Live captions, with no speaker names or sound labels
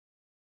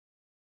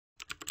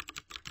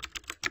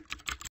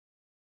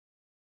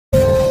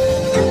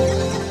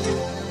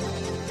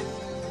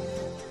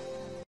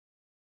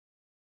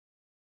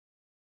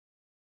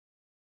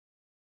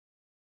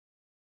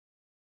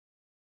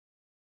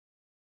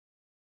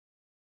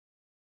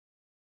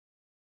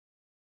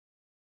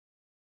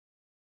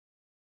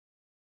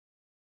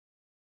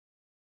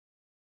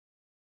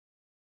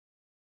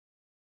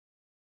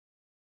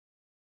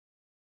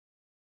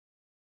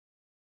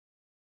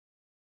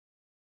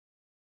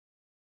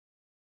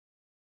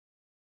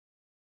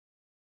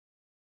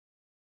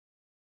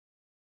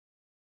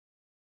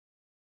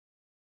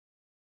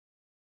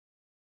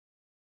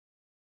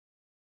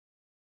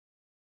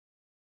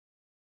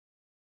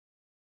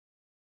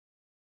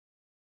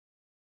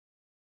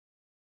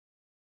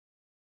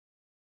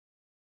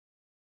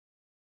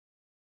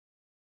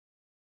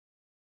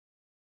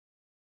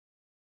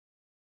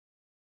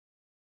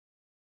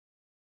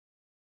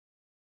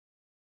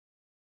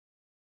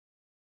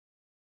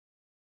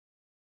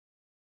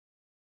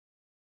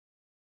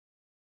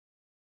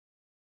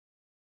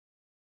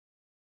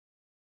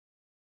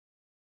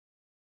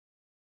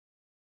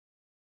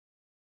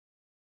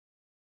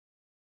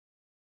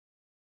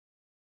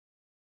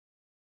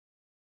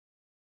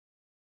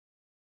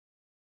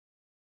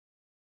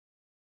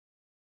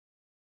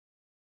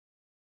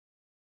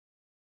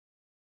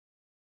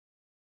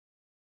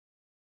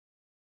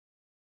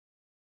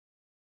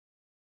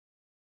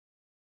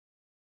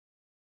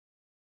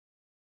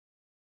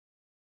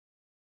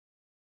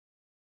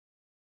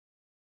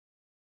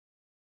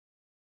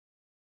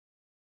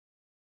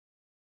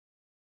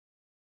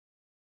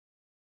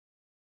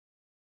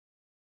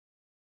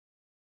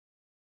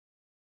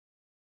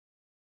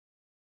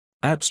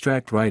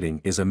Abstract writing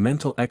is a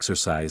mental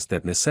exercise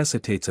that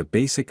necessitates a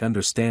basic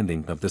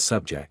understanding of the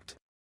subject.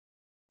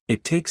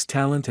 It takes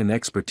talent and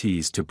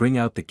expertise to bring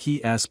out the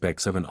key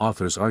aspects of an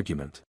author's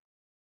argument.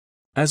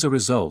 As a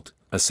result,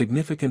 a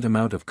significant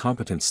amount of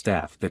competent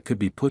staff that could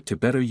be put to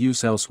better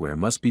use elsewhere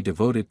must be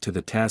devoted to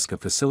the task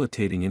of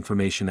facilitating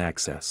information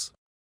access.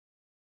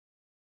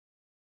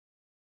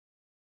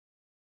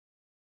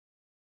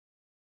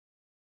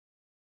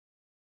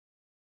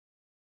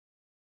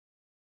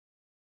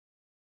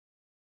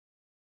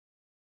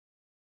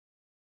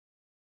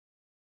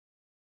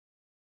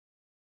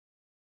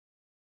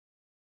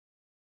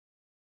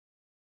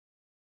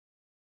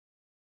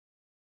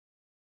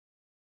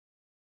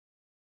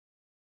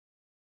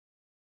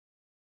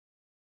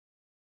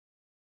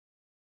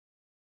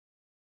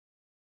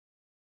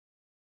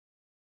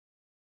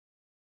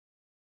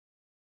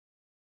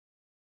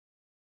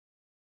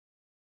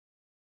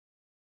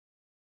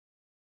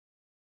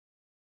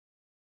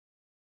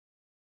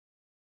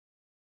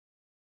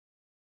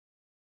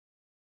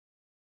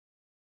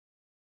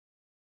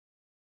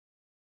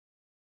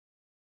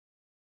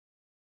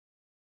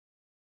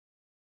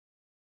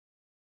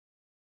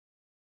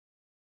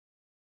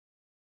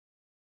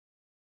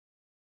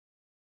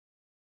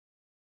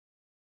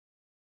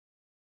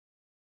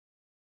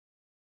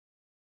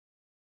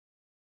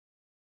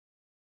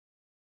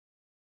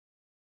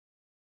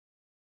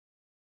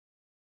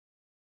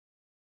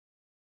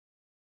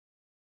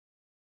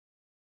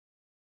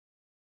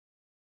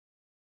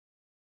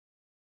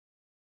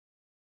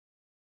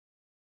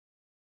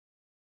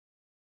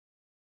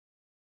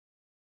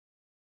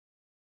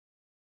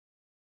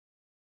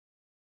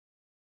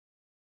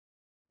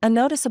 A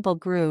noticeable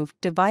groove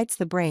divides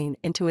the brain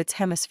into its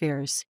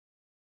hemispheres.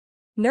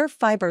 Nerve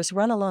fibers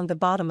run along the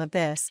bottom of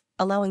this,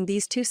 allowing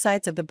these two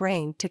sides of the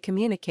brain to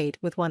communicate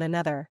with one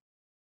another.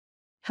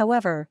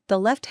 However, the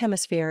left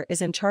hemisphere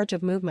is in charge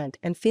of movement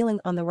and feeling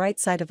on the right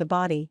side of the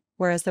body,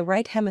 whereas the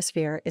right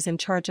hemisphere is in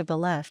charge of the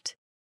left.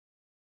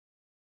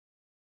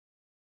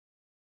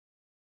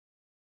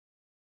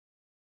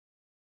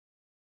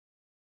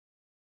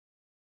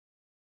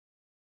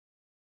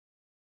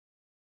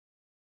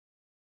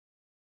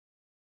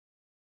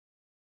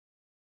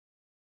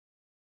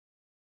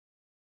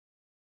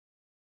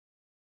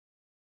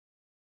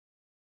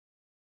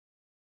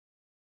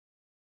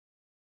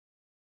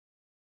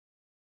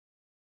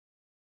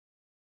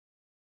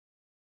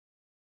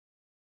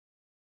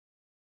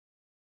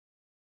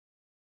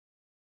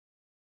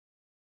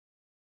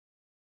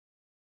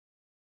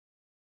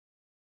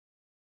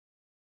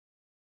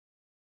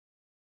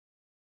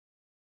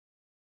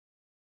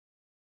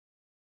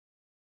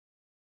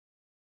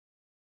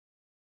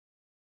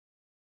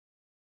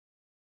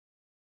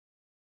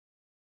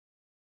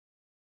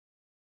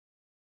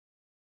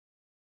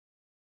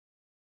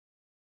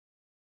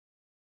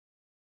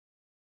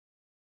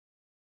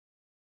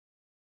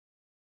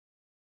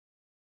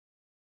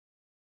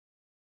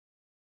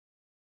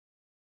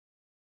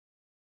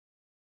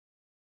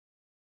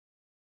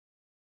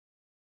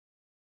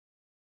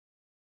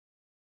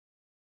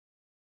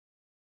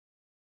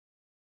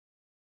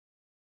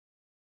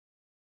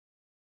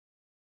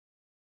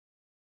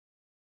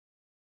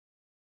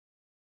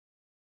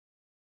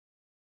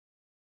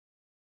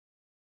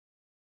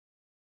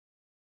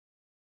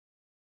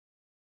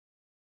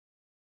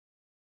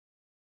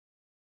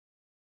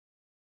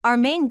 Our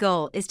main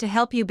goal is to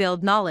help you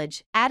build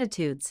knowledge,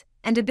 attitudes,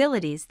 and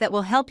abilities that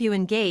will help you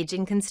engage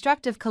in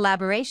constructive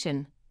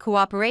collaboration,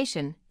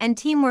 cooperation, and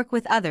teamwork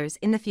with others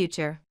in the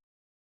future.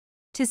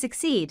 To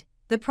succeed,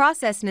 the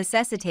process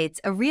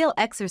necessitates a real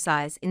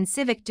exercise in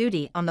civic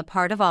duty on the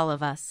part of all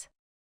of us.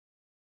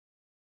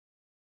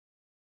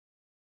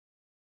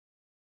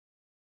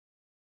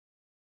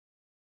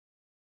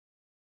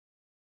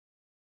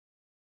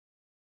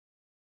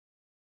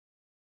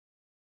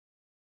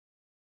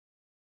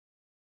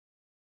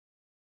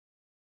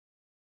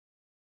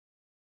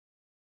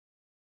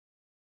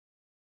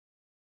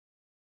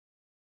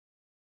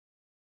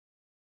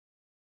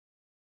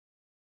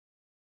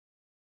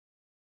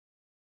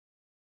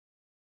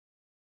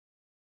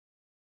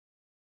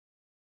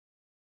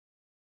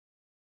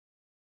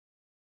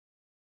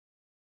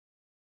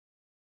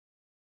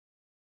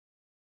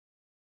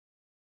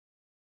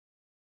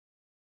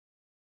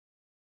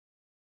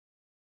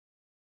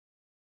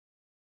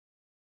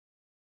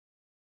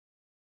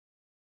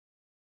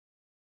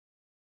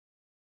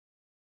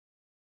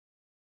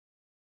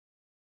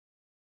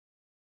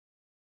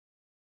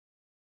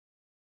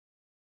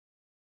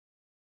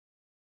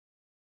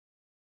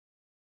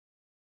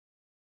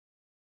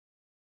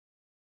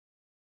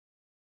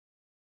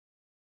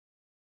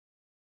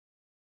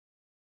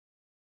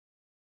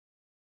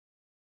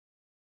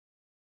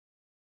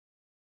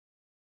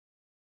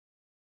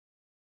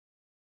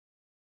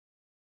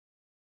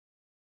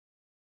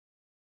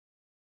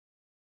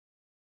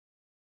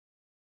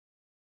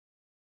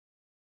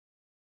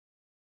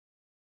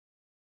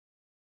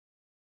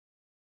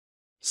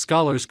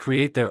 Scholars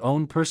create their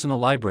own personal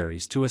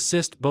libraries to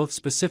assist both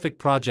specific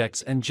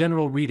projects and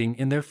general reading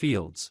in their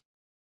fields.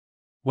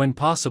 When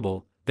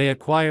possible, they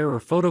acquire or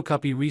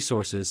photocopy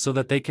resources so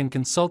that they can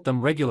consult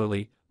them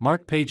regularly,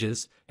 mark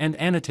pages, and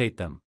annotate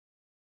them.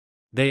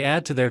 They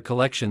add to their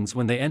collections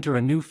when they enter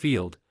a new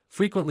field,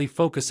 frequently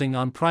focusing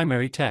on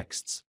primary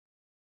texts.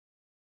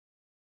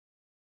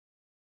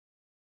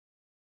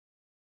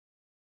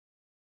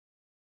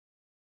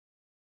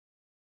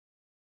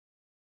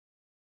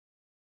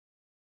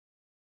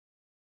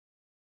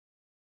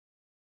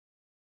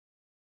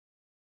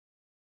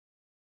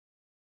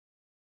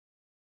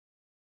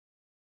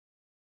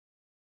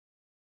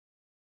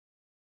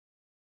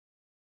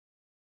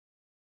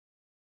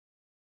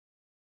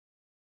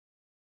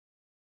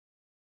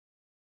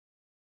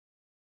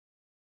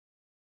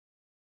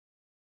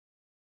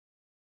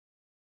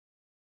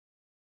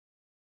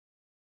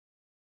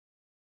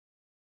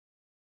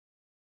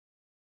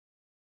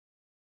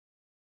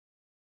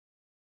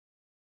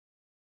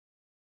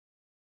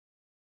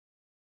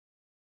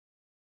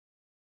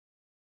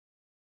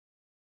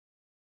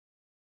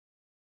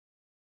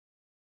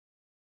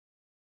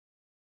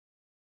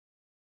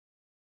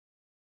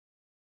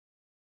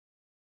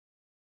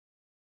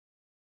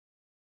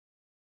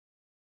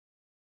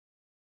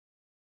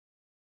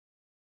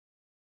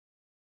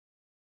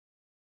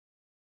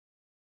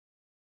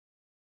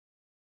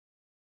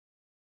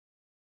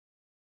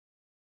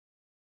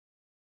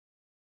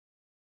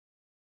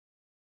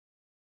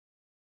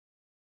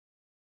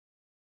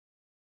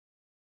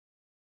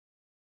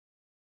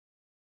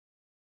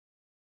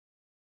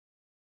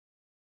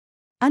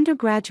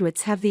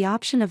 Undergraduates have the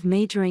option of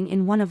majoring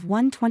in one of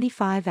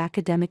 125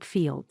 academic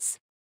fields.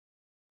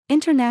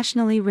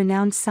 Internationally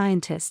renowned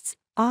scientists,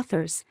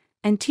 authors,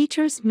 and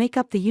teachers make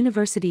up the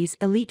university's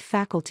elite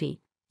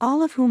faculty,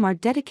 all of whom are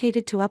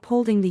dedicated to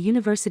upholding the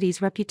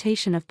university's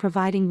reputation of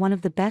providing one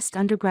of the best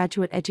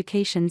undergraduate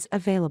educations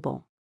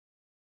available.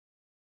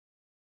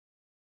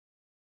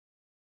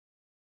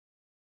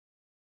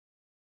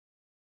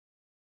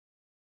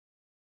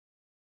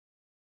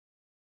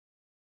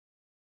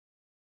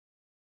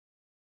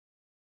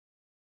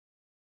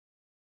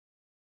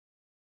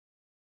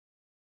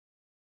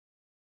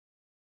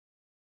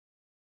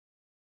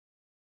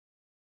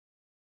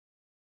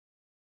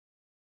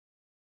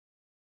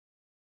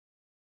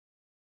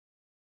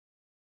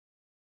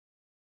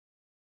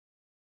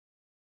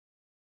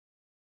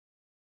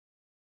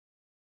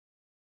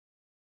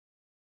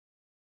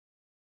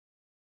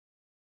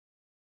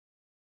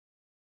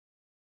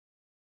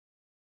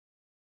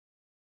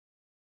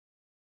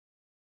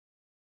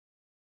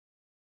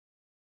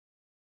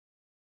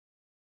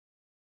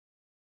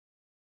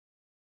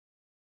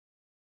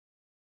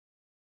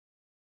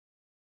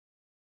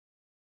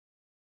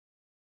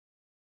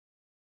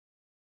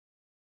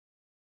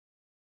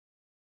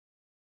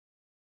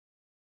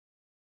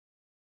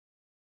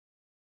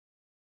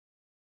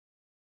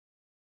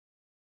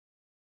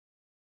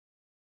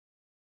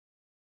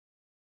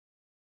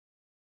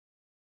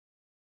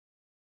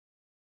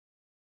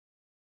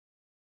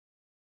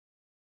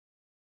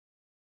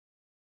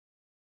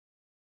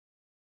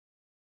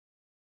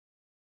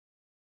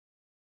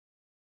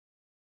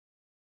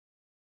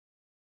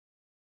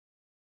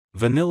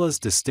 Vanilla's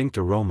distinct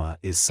aroma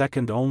is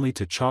second only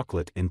to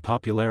chocolate in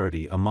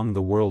popularity among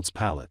the world's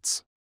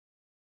palates.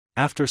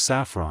 After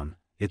saffron,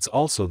 it's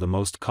also the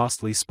most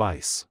costly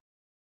spice.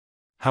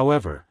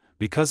 However,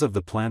 because of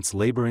the plant's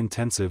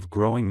labor-intensive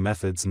growing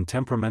methods and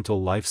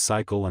temperamental life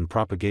cycle and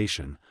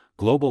propagation,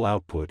 global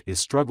output is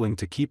struggling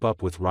to keep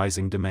up with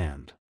rising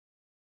demand.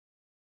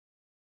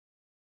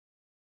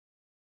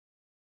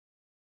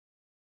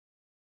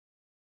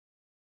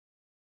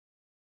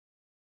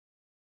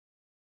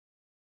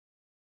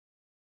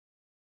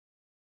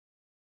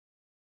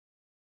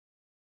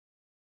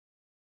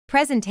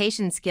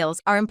 Presentation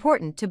skills are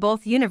important to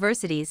both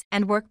universities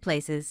and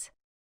workplaces.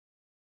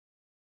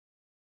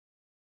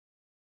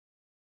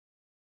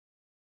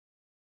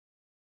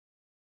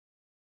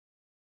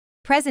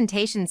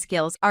 Presentation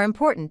skills are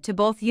important to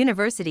both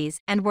universities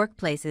and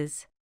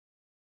workplaces.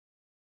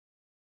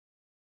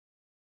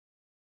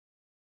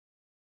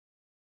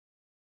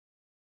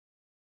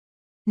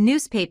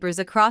 Newspapers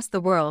across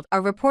the world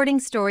are reporting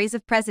stories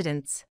of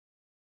presidents.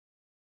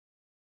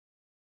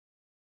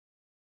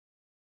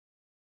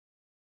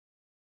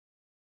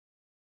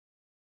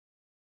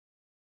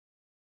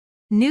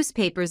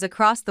 Newspapers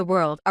across the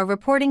world are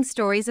reporting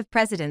stories of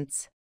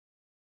presidents.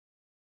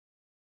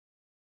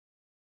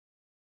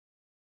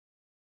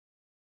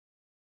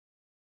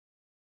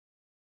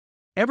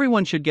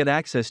 Everyone should get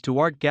access to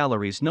art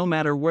galleries no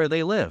matter where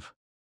they live.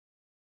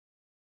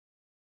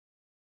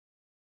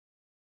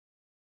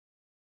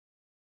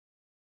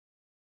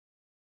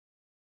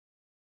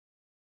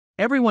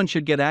 Everyone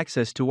should get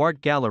access to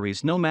art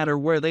galleries no matter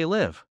where they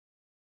live.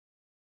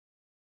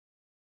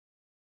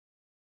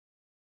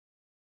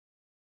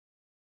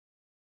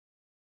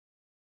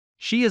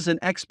 She is an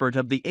expert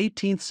of the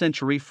 18th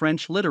century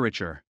French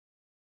literature.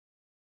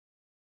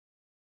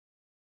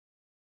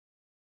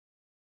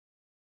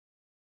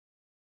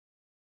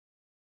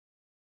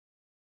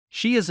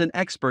 She is an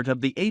expert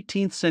of the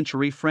 18th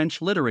century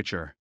French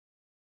literature.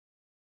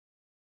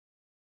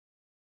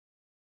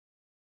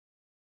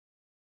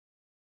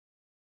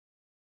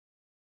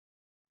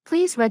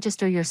 Please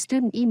register your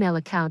student email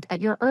account at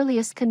your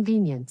earliest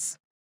convenience.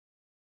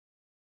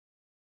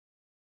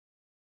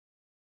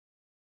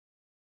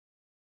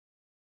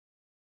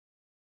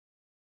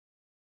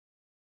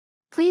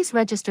 Please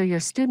register your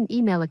student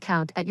email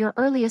account at your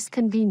earliest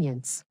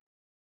convenience.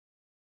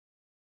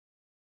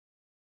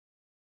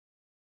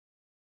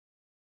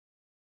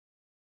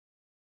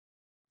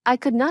 I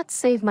could not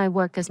save my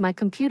work as my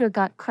computer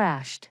got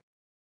crashed.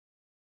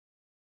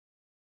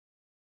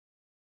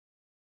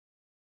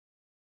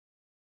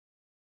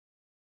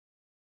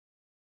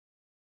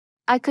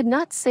 I could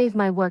not save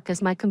my work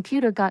as my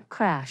computer got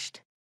crashed.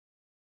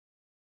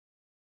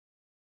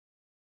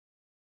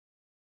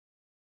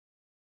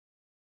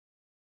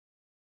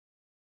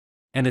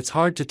 And it's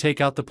hard to take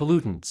out the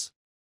pollutants.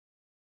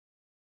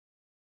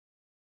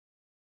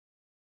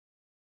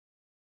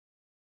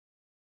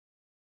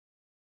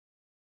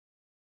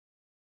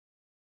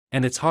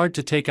 And it's hard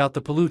to take out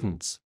the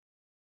pollutants.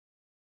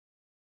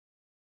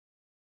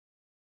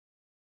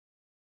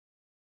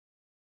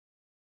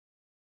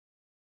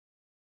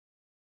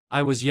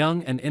 I was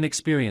young and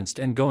inexperienced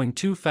and going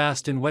too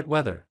fast in wet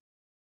weather.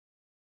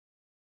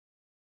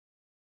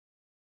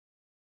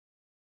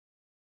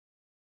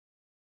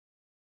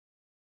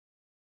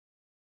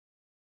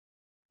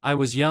 I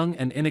was young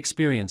and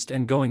inexperienced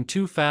and going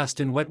too fast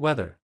in wet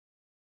weather.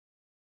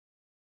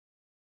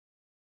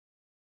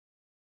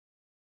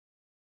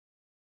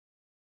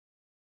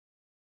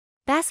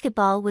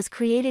 Basketball was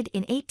created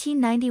in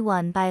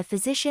 1891 by a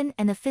physician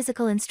and a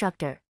physical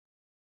instructor.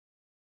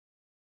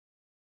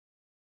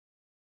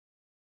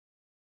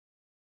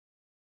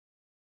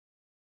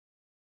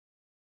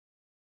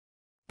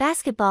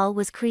 Basketball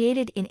was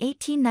created in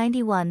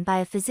 1891 by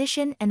a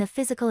physician and a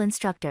physical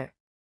instructor.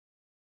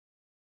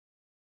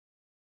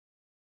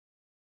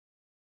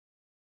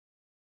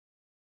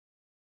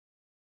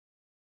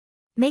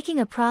 Making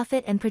a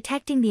profit and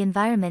protecting the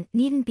environment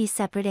needn't be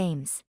separate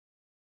aims.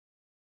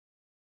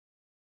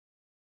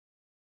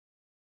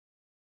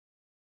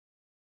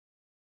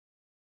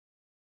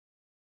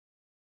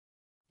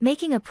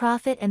 Making a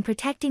profit and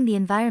protecting the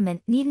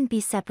environment needn't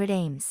be separate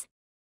aims.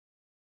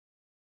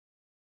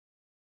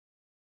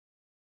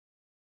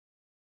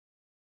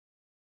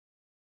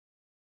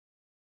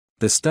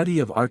 The study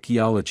of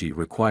archaeology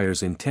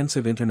requires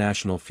intensive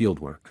international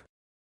fieldwork.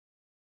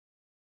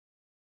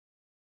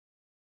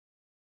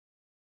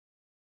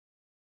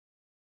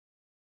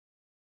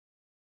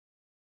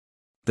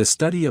 The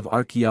study of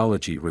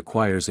archaeology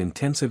requires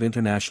intensive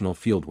international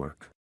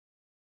fieldwork.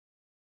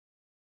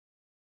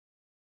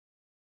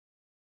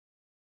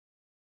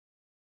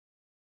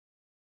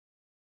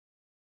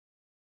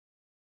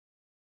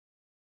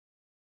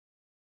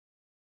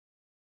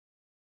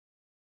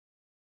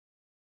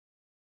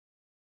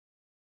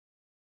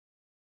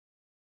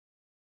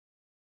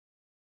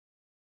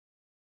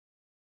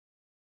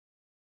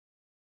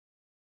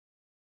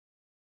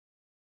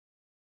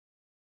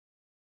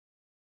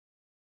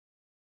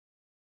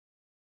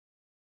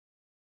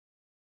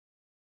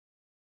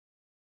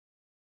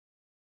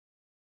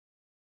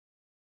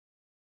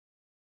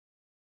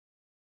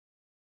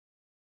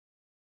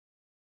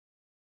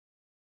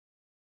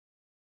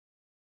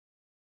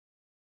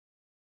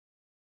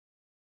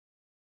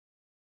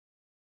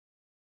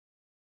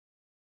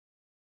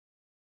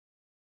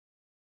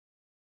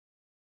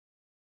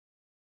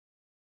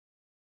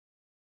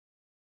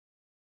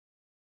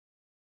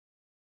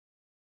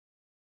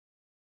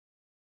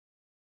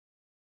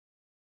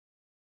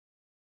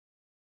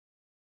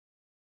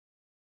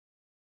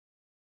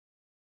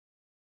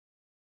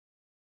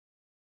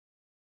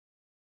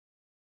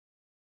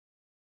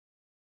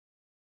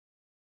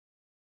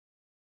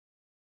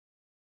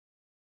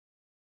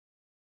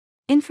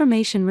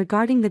 Information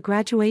regarding the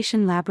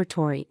graduation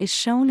laboratory is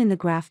shown in the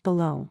graph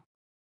below.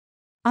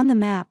 On the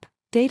map,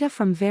 data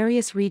from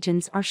various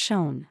regions are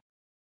shown.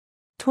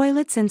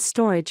 Toilets and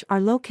storage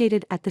are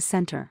located at the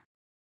center.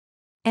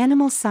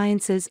 Animal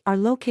sciences are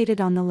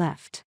located on the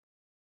left.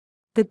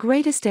 The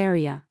greatest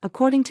area,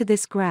 according to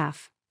this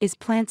graph, is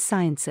plant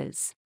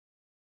sciences.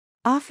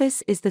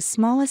 Office is the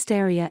smallest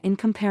area in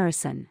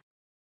comparison.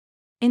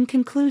 In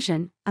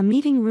conclusion, a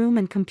meeting room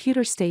and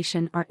computer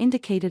station are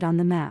indicated on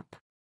the map.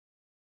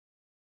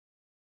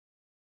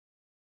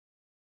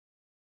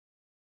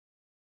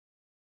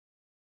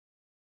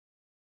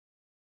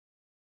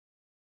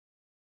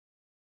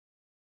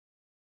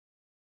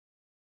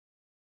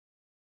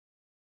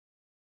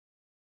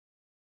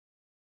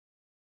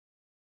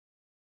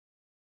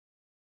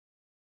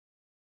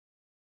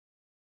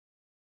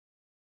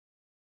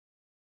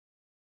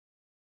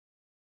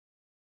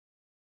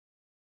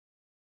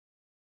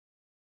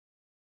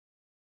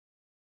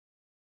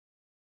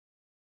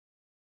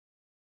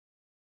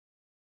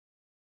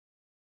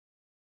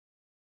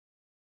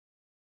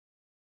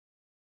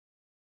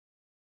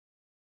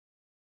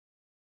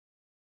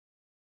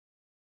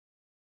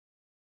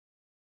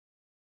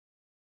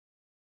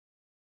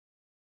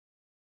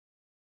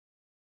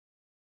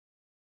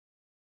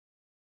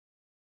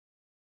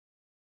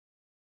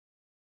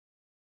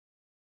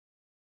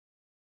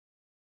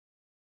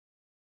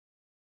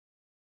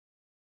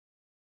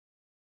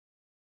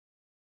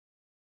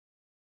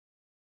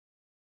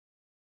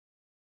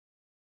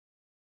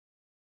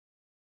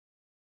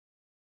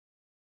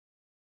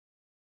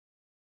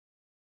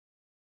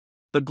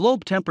 The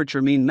globe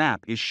temperature mean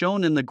map is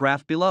shown in the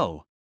graph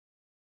below.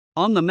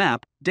 On the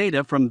map,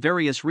 data from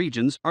various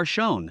regions are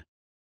shown.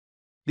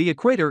 The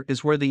equator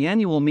is where the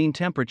annual mean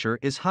temperature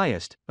is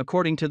highest,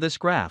 according to this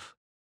graph.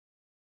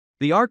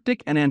 The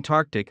Arctic and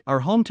Antarctic are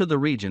home to the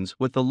regions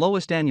with the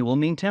lowest annual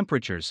mean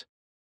temperatures.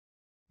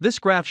 This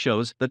graph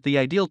shows that the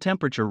ideal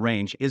temperature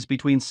range is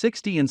between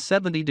 60 and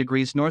 70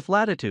 degrees north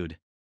latitude.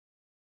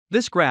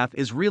 This graph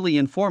is really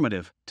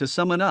informative. To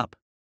sum it up,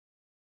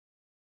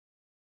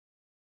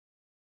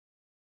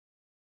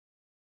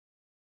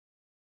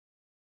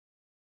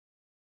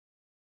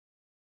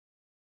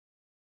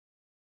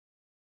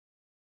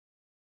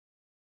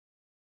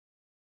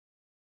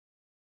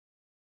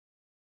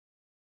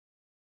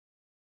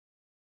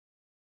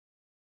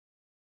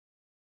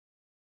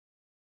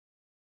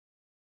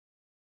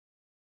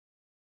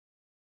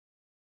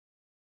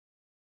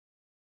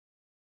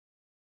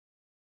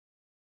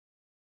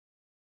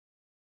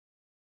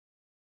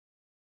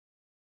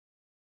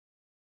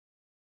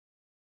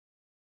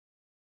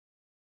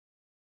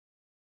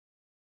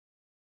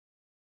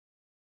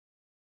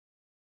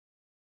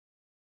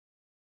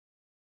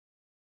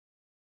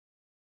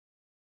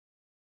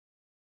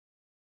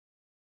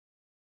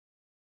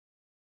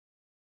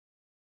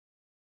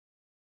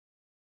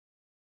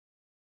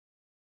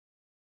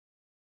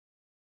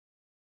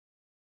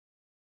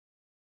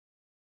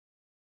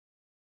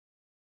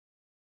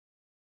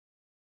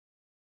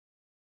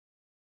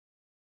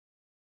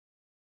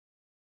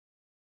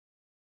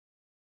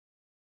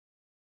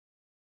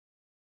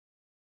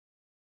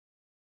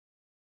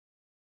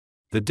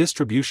 The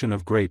distribution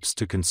of grapes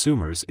to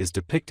consumers is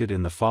depicted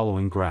in the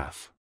following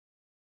graph.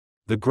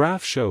 The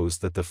graph shows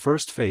that the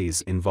first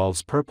phase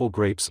involves purple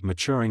grapes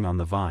maturing on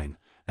the vine,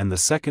 and the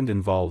second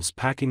involves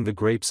packing the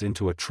grapes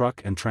into a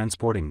truck and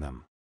transporting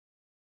them.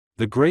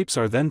 The grapes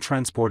are then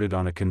transported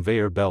on a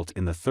conveyor belt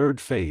in the third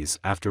phase,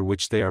 after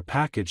which they are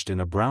packaged in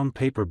a brown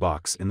paper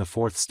box in the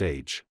fourth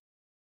stage.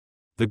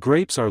 The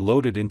grapes are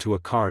loaded into a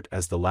cart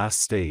as the last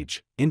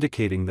stage,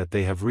 indicating that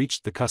they have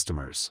reached the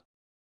customers.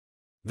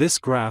 This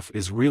graph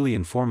is really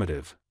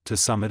informative. To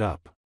sum it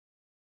up,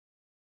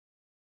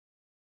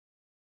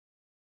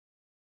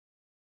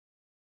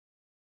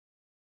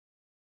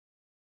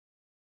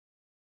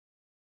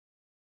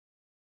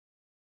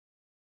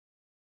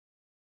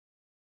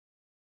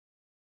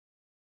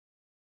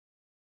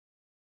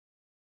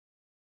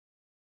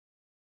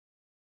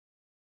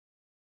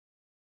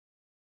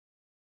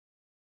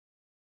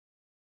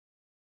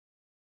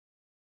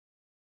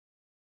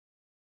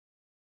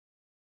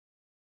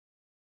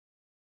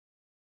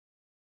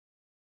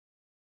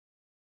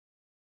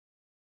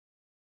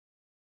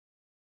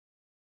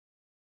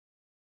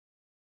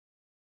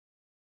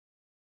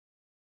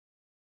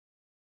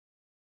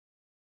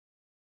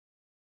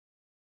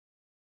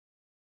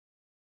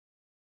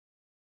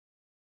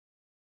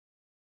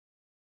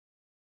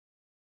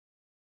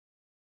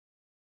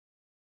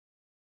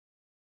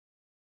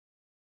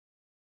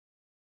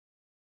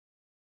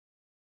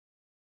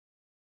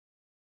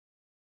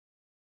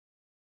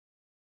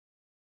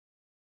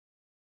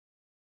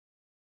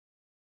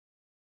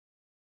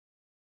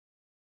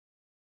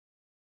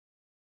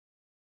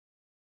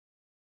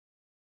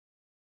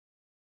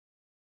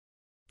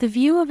 The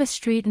view of a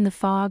street in the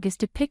fog is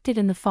depicted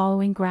in the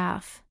following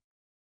graph.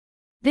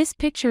 This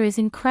picture is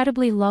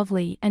incredibly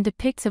lovely and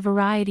depicts a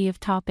variety of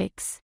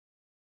topics.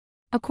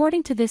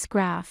 According to this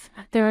graph,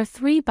 there are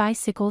 3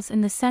 bicycles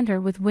in the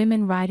center with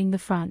women riding the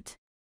front.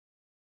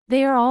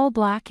 They are all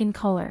black in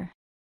color.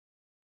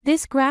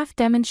 This graph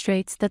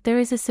demonstrates that there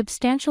is a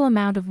substantial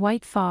amount of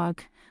white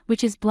fog,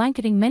 which is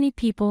blanketing many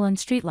people and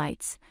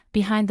streetlights,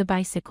 behind the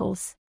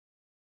bicycles.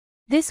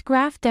 This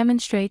graph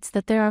demonstrates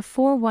that there are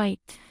 4 white,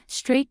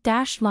 straight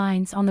dashed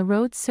lines on the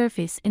road's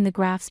surface in the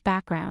graph's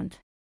background.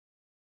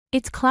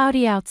 It's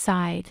cloudy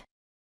outside.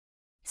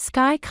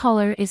 Sky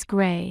color is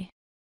gray.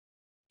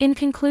 In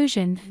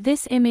conclusion,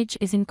 this image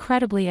is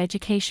incredibly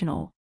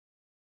educational.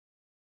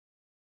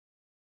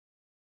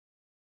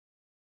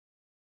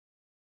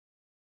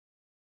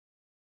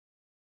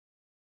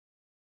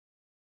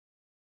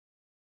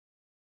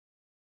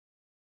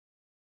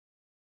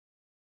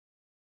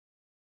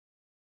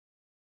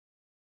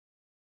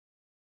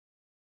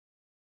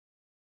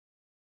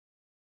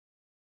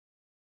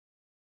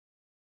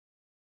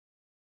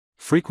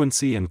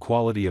 frequency and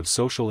quality of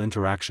social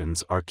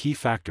interactions are key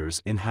factors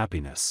in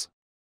happiness.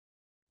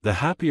 The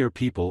happier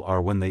people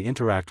are when they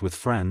interact with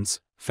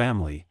friends,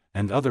 family,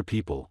 and other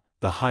people,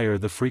 the higher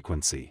the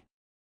frequency.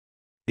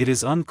 It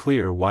is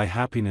unclear why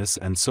happiness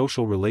and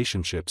social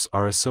relationships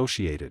are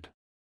associated.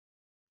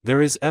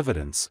 There is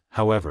evidence,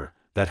 however,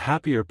 that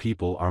happier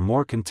people are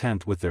more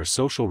content with their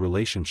social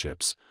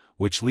relationships,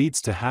 which leads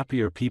to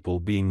happier people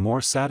being more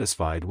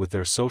satisfied with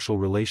their social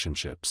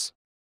relationships.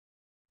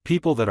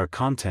 People that are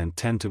content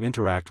tend to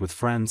interact with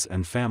friends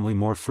and family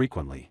more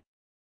frequently.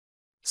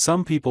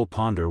 Some people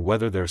ponder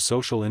whether their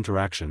social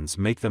interactions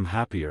make them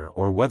happier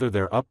or whether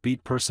their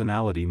upbeat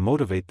personality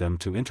motivate them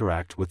to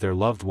interact with their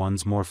loved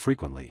ones more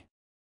frequently.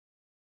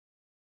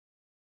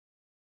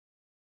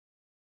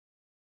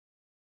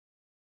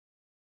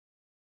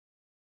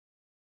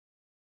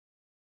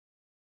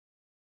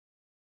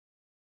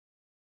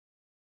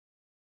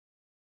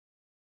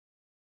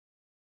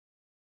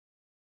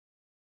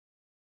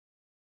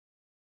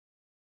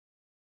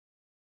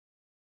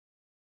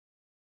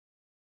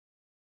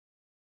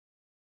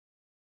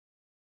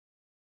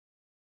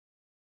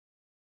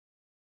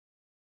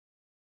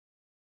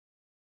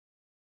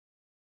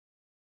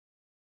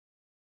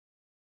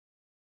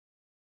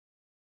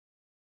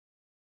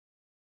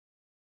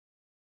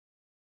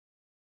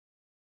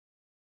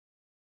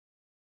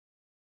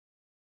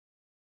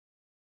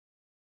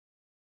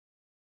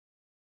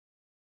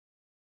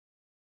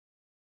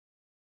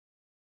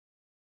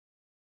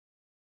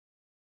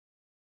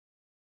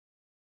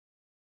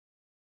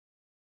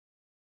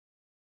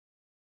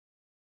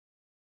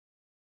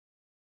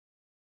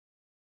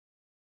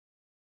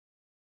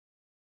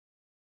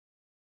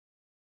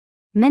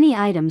 Many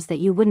items that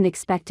you wouldn't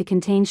expect to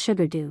contain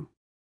sugar do.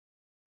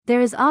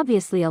 There is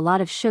obviously a lot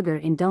of sugar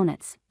in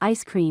donuts,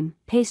 ice cream,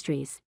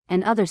 pastries,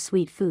 and other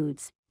sweet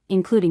foods,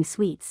 including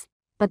sweets,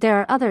 but there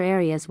are other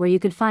areas where you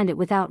could find it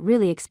without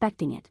really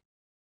expecting it.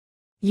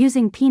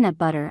 Using peanut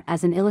butter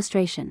as an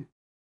illustration.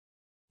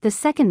 The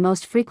second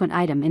most frequent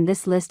item in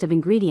this list of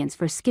ingredients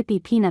for Skippy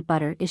peanut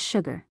butter is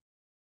sugar.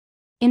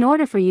 In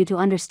order for you to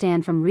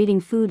understand from reading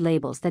food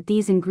labels that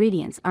these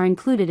ingredients are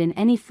included in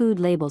any food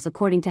labels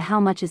according to how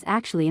much is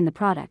actually in the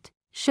product,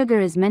 sugar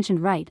is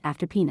mentioned right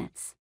after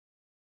peanuts.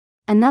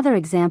 Another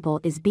example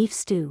is beef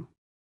stew.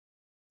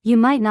 You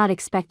might not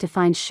expect to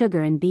find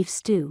sugar in beef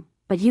stew,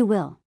 but you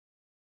will.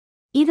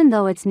 Even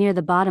though it's near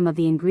the bottom of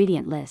the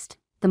ingredient list,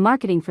 the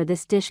marketing for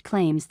this dish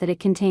claims that it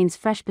contains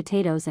fresh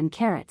potatoes and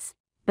carrots,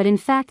 but in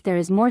fact there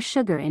is more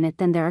sugar in it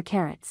than there are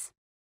carrots.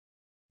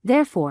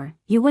 Therefore,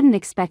 you wouldn't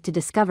expect to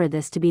discover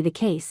this to be the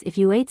case if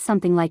you ate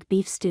something like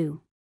beef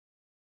stew.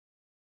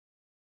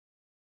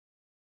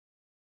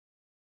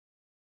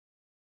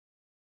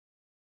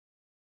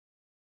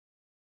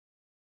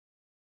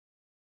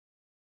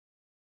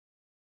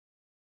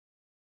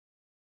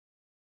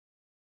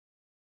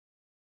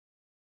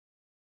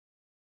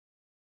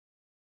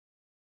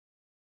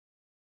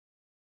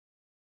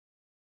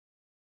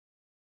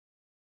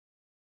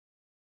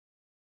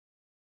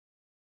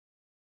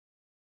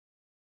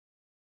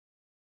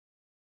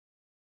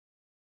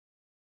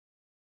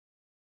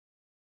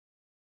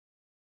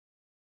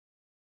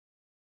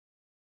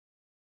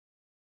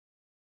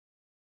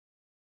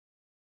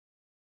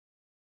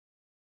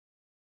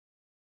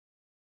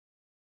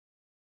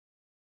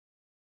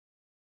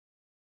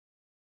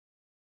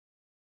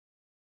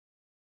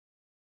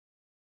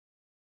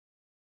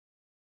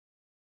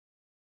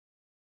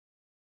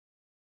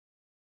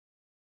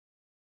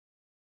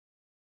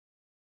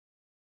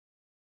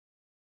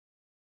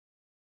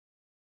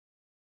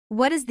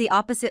 What is the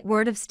opposite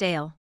word of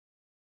stale?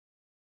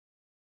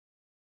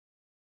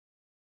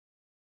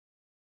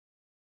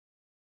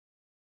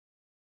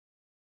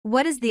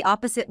 What is the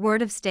opposite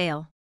word of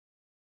stale?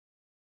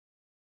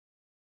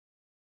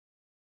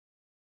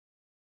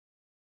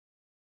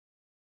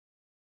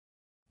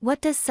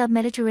 What does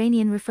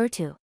submediterranean refer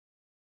to?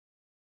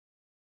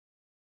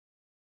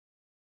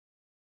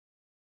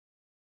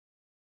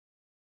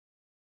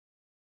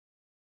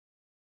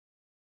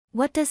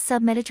 What does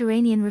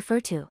submediterranean refer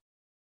to?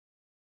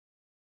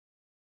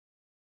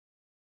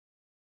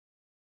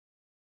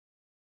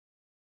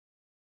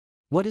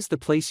 What is the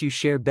place you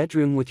share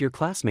bedroom with your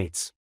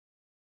classmates?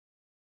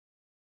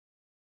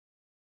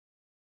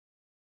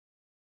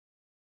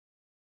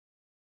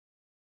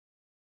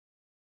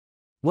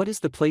 What is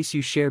the place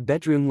you share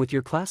bedroom with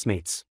your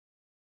classmates?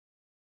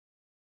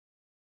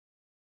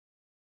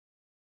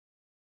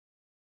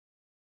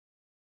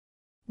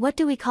 What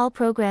do we call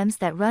programs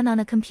that run on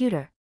a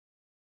computer?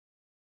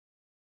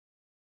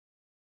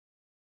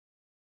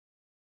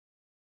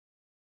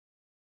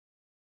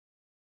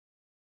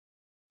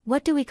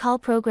 What do we call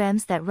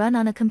programs that run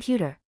on a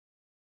computer?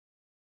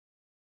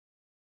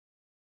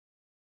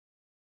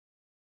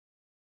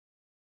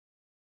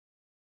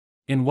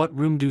 In what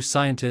room do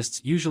scientists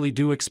usually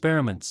do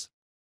experiments?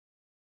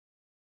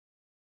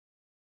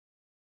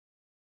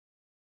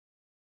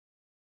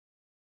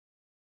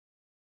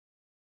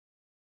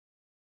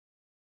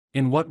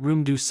 In what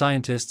room do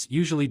scientists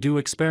usually do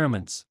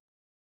experiments?